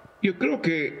 Yo creo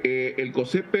que el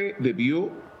COSEPE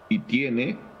debió y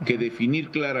tiene que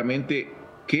definir claramente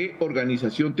qué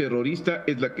organización terrorista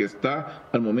es la que está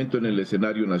al momento en el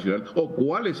escenario nacional o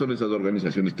cuáles son esas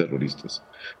organizaciones terroristas.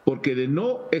 Porque de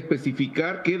no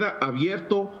especificar queda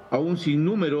abierto a un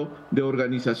sinnúmero de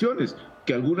organizaciones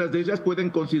que algunas de ellas pueden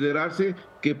considerarse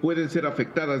que pueden ser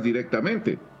afectadas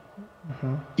directamente.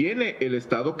 Tiene el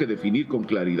Estado que definir con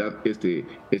claridad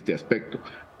este aspecto.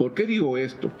 ¿Por qué digo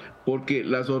esto? Porque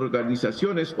las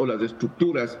organizaciones o las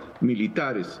estructuras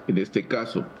militares, en este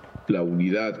caso, la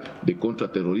unidad de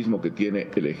contraterrorismo que tiene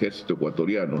el ejército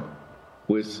ecuatoriano,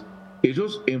 pues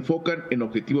ellos enfocan en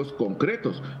objetivos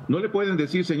concretos. No le pueden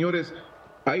decir, señores,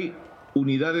 hay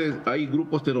unidades, hay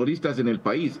grupos terroristas en el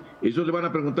país. Ellos le van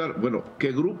a preguntar, bueno,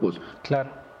 ¿qué grupos?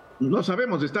 Claro. No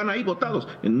sabemos, están ahí votados.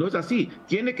 No es así.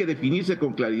 Tiene que definirse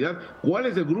con claridad cuál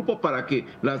es el grupo para que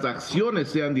las acciones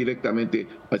sean directamente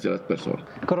hacia las personas.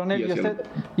 Coronel,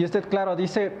 y usted, claro,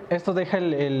 dice, esto deja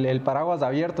el paraguas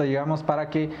abierto, digamos,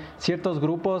 para que ciertos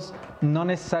grupos no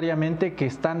necesariamente que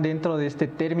están dentro de este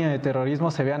término de terrorismo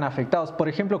se vean afectados. Por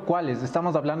ejemplo, ¿cuáles?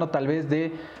 Estamos hablando tal vez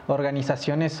de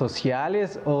organizaciones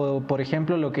sociales o, por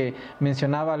ejemplo, lo que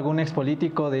mencionaba algún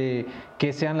expolítico de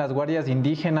que sean las guardias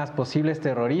indígenas posibles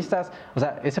terroristas. O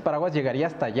sea, ese paraguas llegaría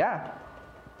hasta allá.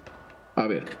 A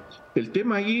ver, el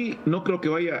tema ahí no creo que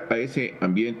vaya a ese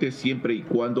ambiente siempre y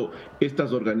cuando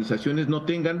estas organizaciones no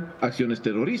tengan acciones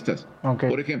terroristas. Okay.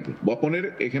 Por ejemplo, voy a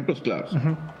poner ejemplos claros.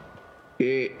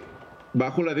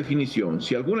 Bajo la definición,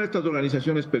 si alguna de estas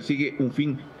organizaciones persigue un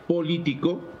fin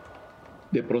político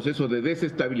de proceso de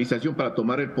desestabilización para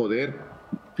tomar el poder,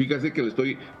 fíjate que lo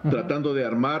estoy tratando de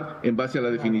armar en base a la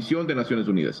definición de Naciones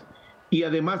Unidas. Y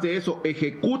además de eso,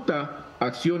 ejecuta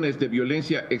acciones de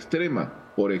violencia extrema,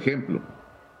 por ejemplo,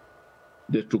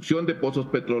 destrucción de pozos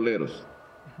petroleros,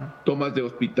 tomas de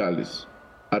hospitales,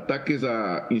 ataques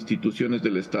a instituciones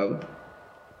del Estado.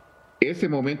 Ese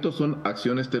momento son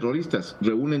acciones terroristas,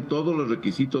 reúnen todos los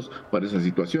requisitos para esa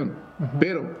situación.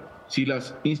 Pero si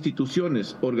las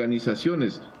instituciones,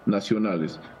 organizaciones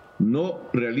nacionales no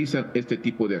realizan este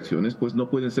tipo de acciones, pues no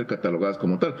pueden ser catalogadas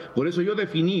como tal. Por eso yo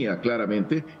definía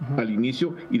claramente al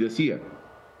inicio y decía,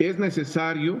 es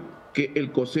necesario que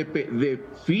el COSEPE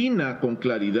defina con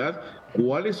claridad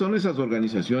cuáles son esas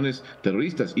organizaciones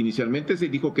terroristas. Inicialmente se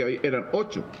dijo que eran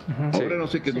 8. Ahora no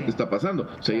sé qué es lo que está pasando.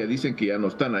 O sea, ya dicen que ya no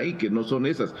están ahí, que no son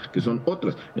esas, que son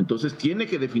otras. Entonces tiene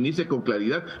que definirse con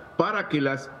claridad para que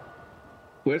las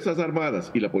Fuerzas Armadas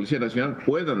y la Policía Nacional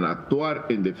puedan actuar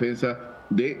en defensa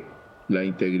de la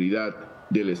integridad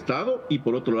del Estado y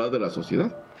por otro lado de la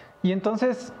sociedad. Y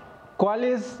entonces, ¿cuál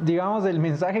es, digamos, el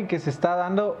mensaje que se está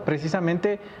dando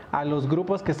precisamente a los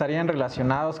grupos que estarían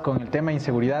relacionados con el tema de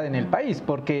inseguridad en el país?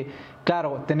 Porque,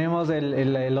 claro, tenemos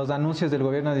los anuncios del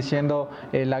gobierno diciendo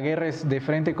la guerra es de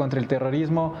frente contra el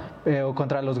terrorismo o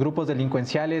contra los grupos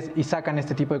delincuenciales y sacan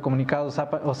este tipo de comunicados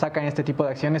o sacan este tipo de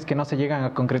acciones que no se llegan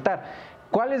a concretar.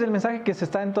 ¿Cuál es el mensaje que se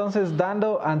está entonces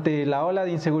dando ante la ola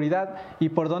de inseguridad y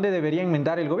por dónde debería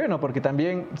enmendar el gobierno? Porque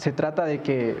también se trata de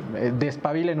que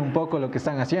despabilen un poco lo que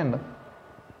están haciendo.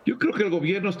 Yo creo que el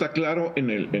gobierno está claro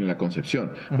en la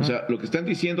concepción. O sea, lo que están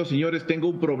diciendo, señores, tengo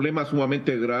un problema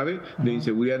sumamente grave de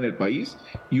inseguridad en el país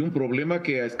y un problema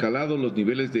que ha escalado los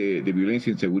niveles de violencia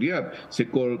e inseguridad. Se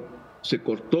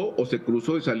cortó o se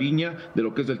cruzó esa línea de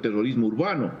lo que es el terrorismo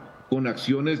urbano con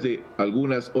acciones de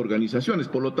algunas organizaciones.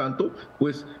 Por lo tanto,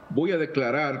 pues voy a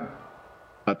declarar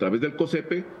a través del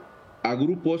COSEPE a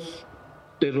grupos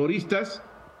terroristas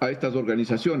a estas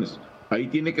organizaciones. Ahí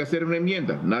tiene que hacer una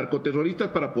enmienda,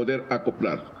 narcoterroristas, para poder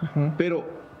acoplar. Pero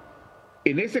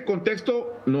en ese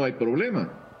contexto no hay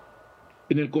problema.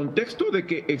 En el contexto de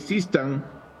que existan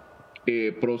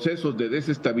procesos de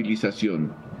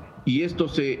desestabilización y esto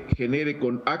se genere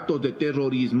con actos de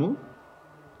terrorismo,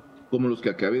 como los que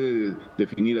acabé de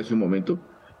definir hace un momento,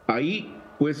 ahí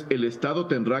pues el Estado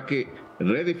tendrá que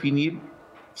redefinir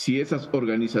si esas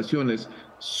organizaciones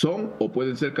son o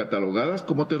pueden ser catalogadas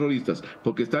como terroristas,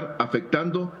 porque están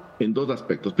afectando en dos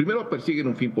aspectos. Primero, persiguen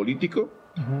un fin político,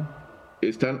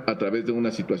 están a través de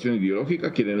una situación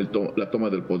ideológica, quieren la toma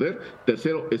del poder.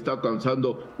 Tercero, está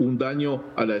causando un daño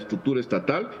a la estructura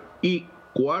estatal. Y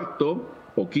cuarto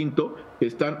o quinto,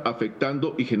 están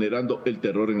afectando y generando el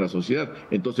terror en la sociedad.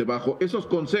 Entonces, bajo esos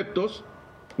conceptos,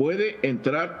 puede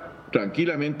entrar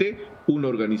tranquilamente una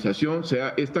organización,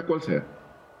 sea esta cual sea.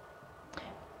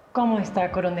 ¿Cómo está,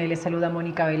 coronel? Le saluda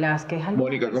Mónica Velázquez.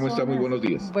 Mónica, ¿cómo está? Muy buenos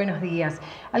días. Buenos días.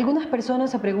 Algunas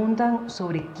personas se preguntan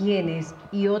sobre quiénes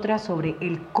y otras sobre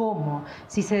el cómo.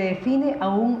 Si se define a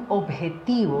un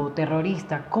objetivo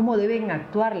terrorista, ¿cómo deben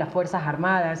actuar las Fuerzas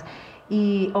Armadas?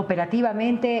 Y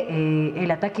operativamente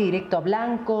el ataque directo a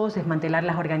blancos, desmantelar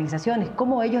las organizaciones,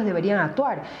 ¿cómo ellos deberían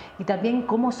actuar? Y también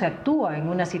cómo se actúa en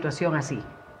una situación así.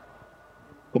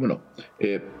 ¿Cómo no?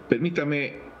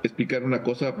 Permítame explicar una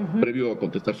cosa previo a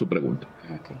contestar su pregunta.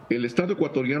 Okay. El Estado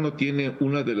ecuatoriano tiene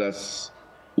una de las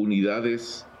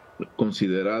unidades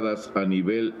consideradas a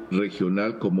nivel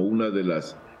regional como una de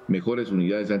las mejores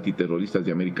unidades antiterroristas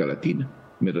de América Latina.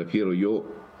 Me refiero yo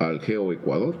al GEO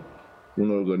Ecuador,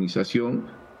 una organización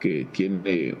que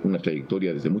tiene una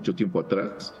trayectoria desde mucho tiempo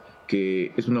atrás,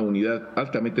 que es una unidad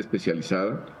altamente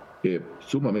especializada,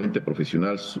 sumamente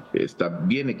profesional, está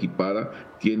bien equipada,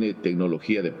 tiene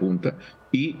tecnología de punta,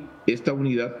 y esta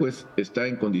unidad pues está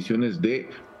en condiciones de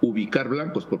ubicar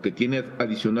blancos, porque tiene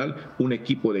adicional un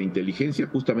equipo de inteligencia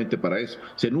justamente para eso.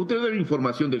 Se nutre de la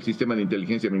información del sistema de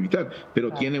inteligencia militar,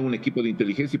 pero tiene un equipo de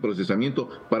inteligencia y procesamiento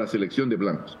para selección de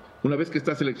blancos. Una vez que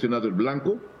está seleccionado el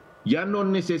blanco, ya no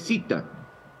necesita,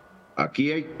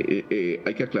 aquí hay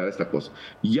que aclarar esta cosa,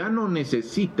 ya no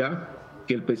necesita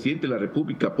que el presidente de la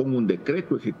República ponga un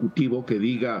decreto ejecutivo que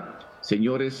diga,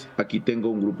 señores, aquí tengo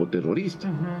un grupo terrorista.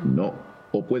 No,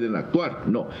 o pueden actuar.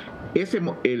 No,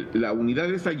 la unidad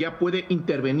esa ya puede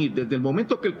intervenir. Desde el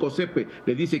momento que el COSEPE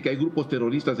le dice que hay grupos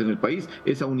terroristas en el país,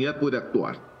 esa unidad puede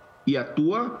actuar. Y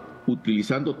actúa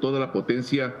utilizando toda la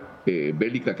potencia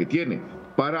bélica que tiene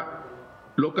para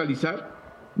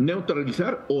localizar,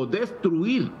 neutralizar o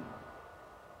destruir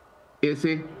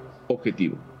ese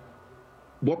objetivo.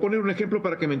 Voy a poner un ejemplo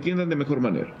para que me entiendan de mejor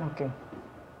manera. Okay.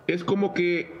 Es como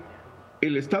que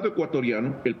el Estado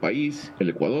ecuatoriano, el país, el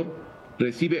Ecuador,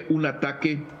 recibe un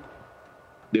ataque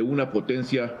de una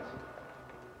potencia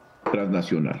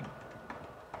transnacional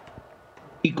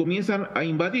y comienzan a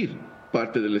invadir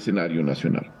parte del escenario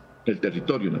nacional, el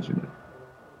territorio nacional.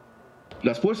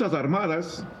 Las Fuerzas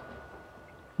Armadas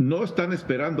no están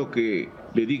esperando que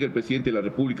le diga el presidente de la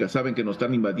República, saben que nos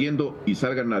están invadiendo y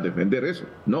salgan a defender eso.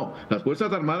 No, las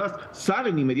Fuerzas Armadas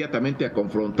salen inmediatamente a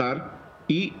confrontar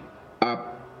y a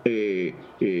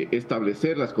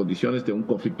establecer las condiciones de un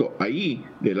conflicto ahí,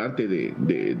 delante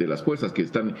de las fuerzas que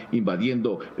están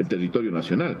invadiendo el territorio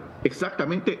nacional.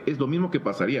 Exactamente es lo mismo que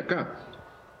pasaría acá.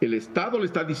 El Estado le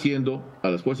está diciendo a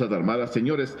las Fuerzas Armadas,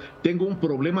 señores, tengo un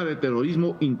problema de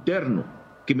terrorismo interno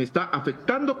que me está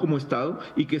afectando como Estado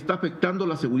y que está afectando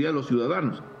la seguridad de los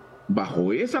ciudadanos.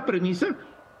 Bajo esa premisa,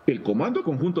 el Comando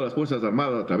Conjunto de las Fuerzas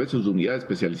Armadas, a través de sus unidades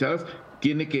especializadas,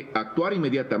 tiene que actuar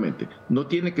inmediatamente. No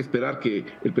tiene que esperar que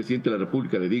el presidente de la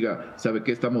República le diga, sabe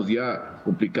que estamos ya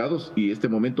complicados y este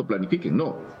momento planifiquen.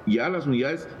 No, ya las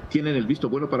unidades tienen el visto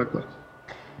bueno para actuar.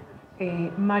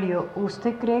 Mario,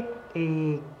 ¿usted cree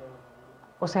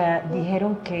o sea,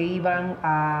 dijeron que iban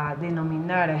a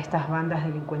denominar a estas bandas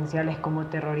delincuenciales como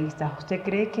terroristas? ¿Usted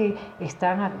cree que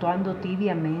están actuando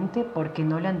tibiamente porque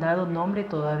no le han dado nombre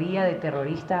todavía de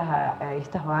terroristas a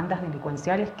estas bandas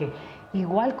delincuenciales que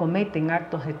igual cometen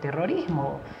actos de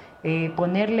terrorismo?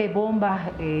 Ponerle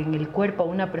bombas en el cuerpo a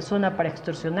una persona para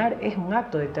extorsionar es un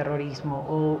acto de terrorismo,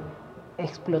 o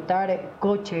explotar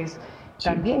coches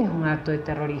también es un acto de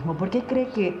terrorismo. ¿Por qué cree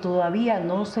que todavía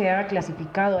no se ha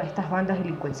clasificado a estas bandas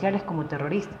delincuenciales como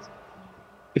terroristas?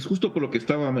 Es justo por lo que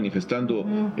estaba manifestando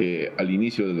al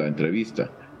inicio de la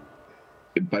entrevista.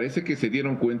 Parece que se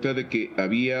dieron cuenta de que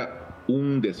había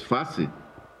un desfase,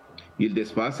 y el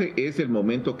desfase es el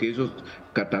momento que ellos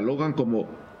catalogan como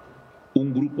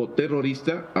un grupo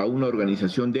terrorista a una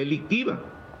organización delictiva,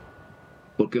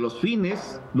 porque los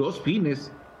fines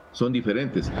son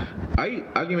diferentes.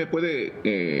 Alguien me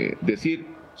puede decir,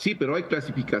 sí, pero hay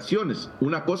clasificaciones.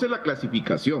 Una cosa es la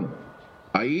clasificación.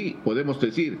 Ahí podemos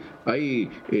decir, hay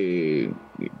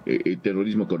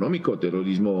terrorismo económico,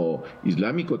 terrorismo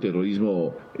islámico,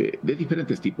 terrorismo de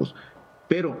diferentes tipos.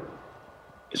 Pero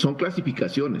son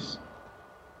clasificaciones.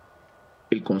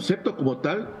 El concepto como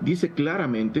tal dice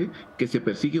claramente que se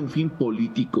persigue un fin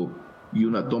político y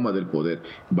una toma del poder.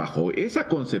 Bajo esa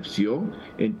concepción,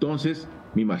 entonces,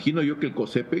 Me imagino yo que el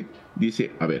COSEPE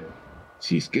dice, a ver,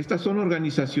 si es que estas son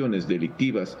organizaciones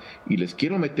delictivas y les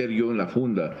quiero meter yo en la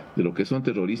funda de lo que son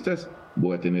terroristas,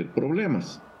 voy a tener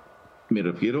problemas. Me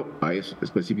refiero a eso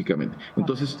específicamente.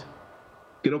 Entonces,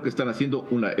 creo que están haciendo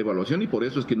una evaluación y por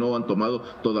eso es que no han tomado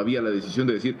todavía la decisión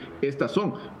de decir, estas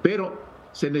son. Pero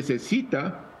se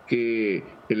necesita que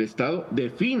el Estado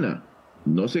defina,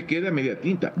 no se quede a media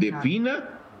tinta,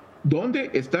 defina dónde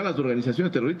están las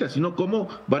organizaciones terroristas, sino cómo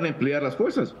van a emplear las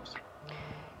fuerzas.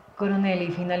 Coronel, y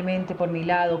finalmente por mi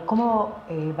lado, ¿cómo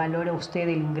valora usted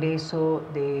el ingreso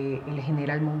del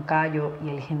general Moncayo y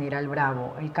el general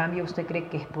Bravo? ¿El cambio usted cree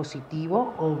que es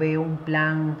positivo o ve un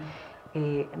plan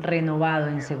renovado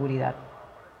en seguridad?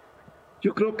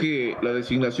 Yo creo que la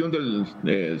designación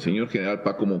del señor general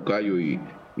Paco Moncayo y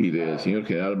del señor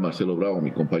general Marcelo Bravo,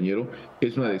 mi compañero,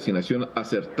 es una designación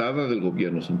acertada del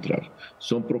gobierno central.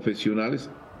 Son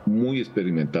profesionales muy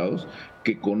experimentados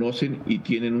que conocen y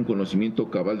tienen un conocimiento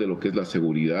cabal de lo que es la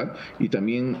seguridad y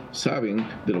también saben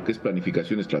de lo que es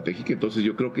planificación estratégica. Entonces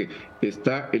yo creo que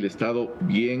está el Estado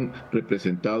bien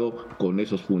representado con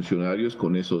esos funcionarios,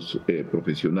 con esos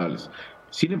profesionales.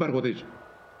 Sin embargo, de ello,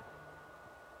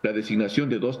 la designación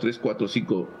de 2, 3, 4,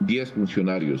 5, 10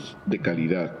 funcionarios de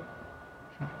calidad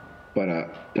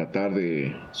para tratar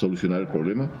de solucionar el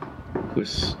problema,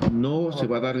 pues no se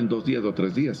va a dar en 2 días o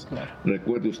 3 días. Claro.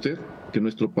 Recuerde usted que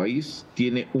nuestro país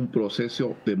tiene un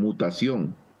proceso de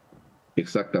mutación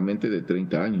exactamente de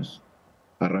 30 años.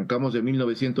 Arrancamos de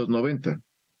 1990.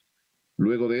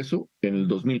 Luego de eso, en el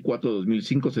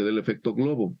 2004-2005 se da el efecto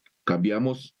globo.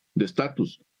 Cambiamos de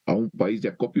estatus a un país de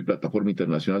acopio y plataforma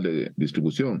internacional de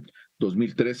distribución.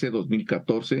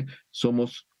 2013-2014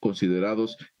 somos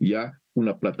considerados ya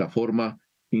una plataforma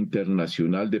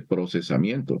internacional de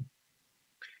procesamiento.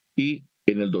 Y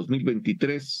en el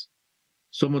 2023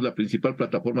 somos la principal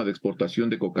plataforma de exportación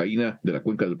de cocaína de la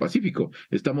cuenca del Pacífico.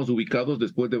 Estamos ubicados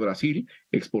después de Brasil,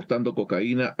 exportando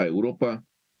cocaína a Europa,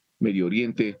 Medio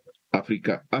Oriente,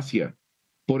 África, Asia,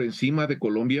 por encima de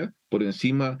Colombia, por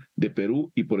encima de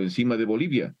Perú y por encima de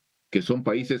Bolivia, que son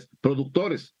países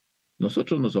productores.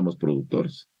 Nosotros no somos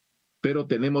productores, pero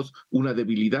tenemos una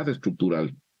debilidad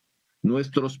estructural.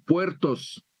 Nuestros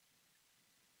puertos,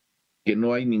 que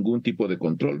no hay ningún tipo de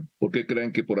control. ¿Por qué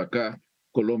creen que por acá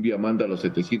Colombia manda los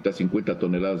 750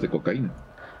 toneladas de cocaína?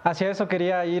 Hacia eso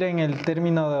quería ir en el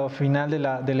término final de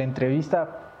la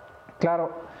entrevista.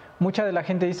 Claro, mucha de la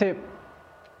gente dice,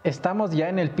 estamos ya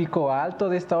en el pico alto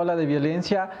de esta ola de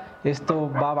violencia,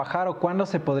 esto va a bajar, o cuándo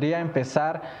se podría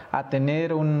empezar a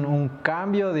tener un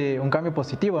cambio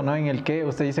positivo, ¿no? En el que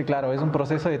usted dice, claro, es un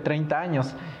proceso de 30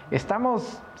 años.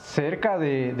 ¿Estamos cerca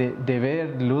de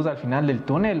ver luz al final del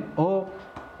túnel o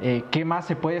qué más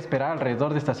se puede esperar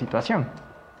alrededor de esta situación?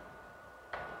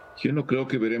 Yo no creo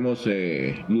que veremos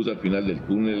luz al final del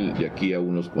túnel de aquí a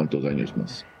unos cuantos años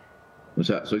más. O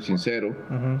sea, soy sincero,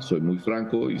 soy muy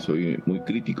franco y soy muy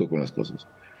crítico con las cosas.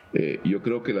 Yo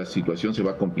creo que la situación se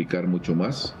va a complicar mucho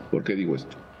más. ¿Por qué digo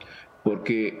esto?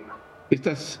 Porque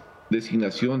esta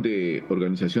designación de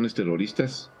organizaciones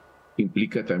terroristas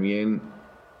implica también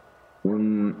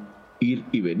un ir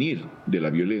y venir de la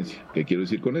violencia. ¿Qué quiero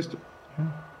decir con esto?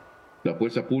 La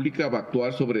fuerza pública va a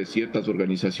actuar sobre ciertas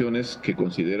organizaciones que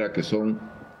considera que son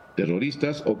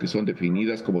terroristas o que son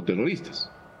definidas como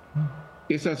terroristas.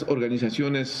 ¿Esas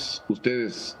organizaciones,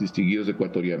 ustedes, distinguidos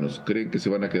ecuatorianos, creen que se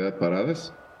van a quedar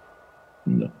paradas?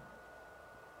 No.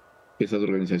 Esas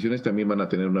organizaciones también van a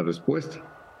tener una respuesta.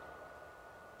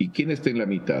 ¿Y quién está en la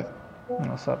mitad?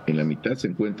 Nosotros. En la mitad se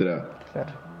encuentra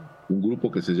un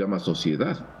grupo que se llama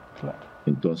sociedad. Claro.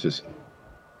 Entonces,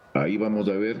 ahí vamos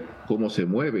a ver cómo se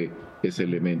mueve ese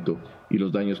elemento y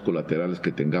los daños colaterales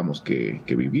que tengamos que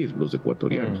vivir los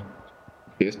ecuatorianos.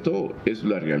 Esto es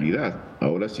la realidad.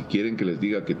 Ahora, si quieren que les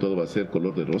diga que todo va a ser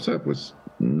color de rosa, pues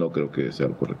no creo que sea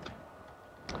lo correcto.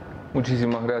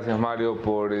 Muchísimas gracias, Mario,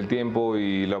 por el tiempo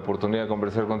y la oportunidad de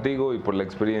conversar contigo y por la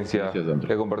experiencia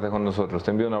que compartes con nosotros.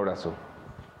 Te envío un abrazo.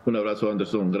 Un abrazo,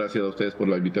 Anderson. Gracias a ustedes por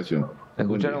la invitación.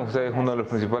 Escucharon ustedes uno de los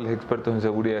principales expertos en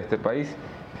seguridad de este país.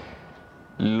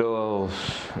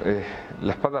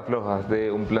 Las patas flojas de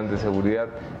un plan de seguridad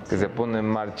que se pone en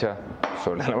marcha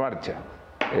sobre la marcha.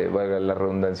 Valga la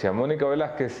redundancia. Mónica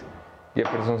Velázquez,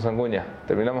 Jefferson Sanguña.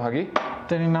 ¿Terminamos aquí?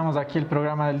 Terminamos aquí el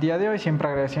programa del día de hoy, siempre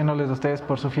agradeciéndoles a ustedes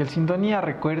por su fiel sintonía.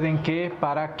 Recuerden que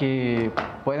para que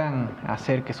puedan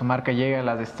hacer que su marca llegue a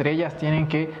las estrellas, tienen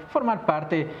que formar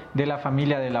parte de la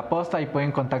familia de La Posta y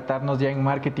pueden contactarnos ya en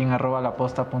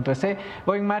marketing@laposta.es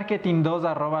o en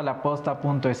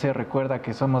marketing2@laposta.es. Recuerda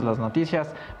que somos las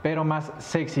noticias, pero más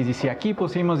sexys. Y si aquí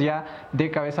pusimos ya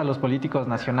de cabeza a los políticos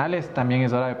nacionales, también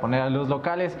es hora de poner a los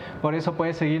locales. Por eso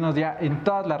puedes seguirnos ya en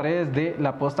todas las redes de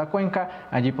La Posta Cuenca.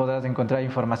 Allí podrás encontrar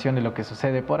información de lo que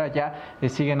sucede por allá.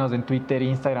 Síguenos en Twitter,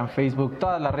 Instagram, Facebook,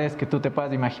 todas las redes que tú te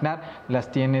puedas imaginar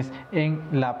las tienes en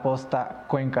La Posta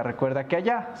Cuenca. Recuerda que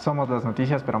allá somos las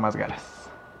noticias, pero más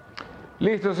galas.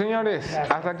 Listo, señores.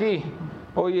 Gracias. Hasta aquí.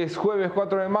 Hoy es jueves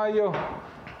 4 de mayo.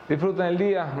 Disfruten el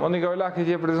día. Mónica Velázquez,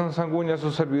 Jefferson Sanguña,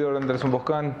 su servidor Andrés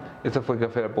Boscán. Esto fue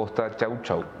Café La Posta. Chau,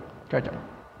 chau. Chau,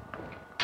 chau.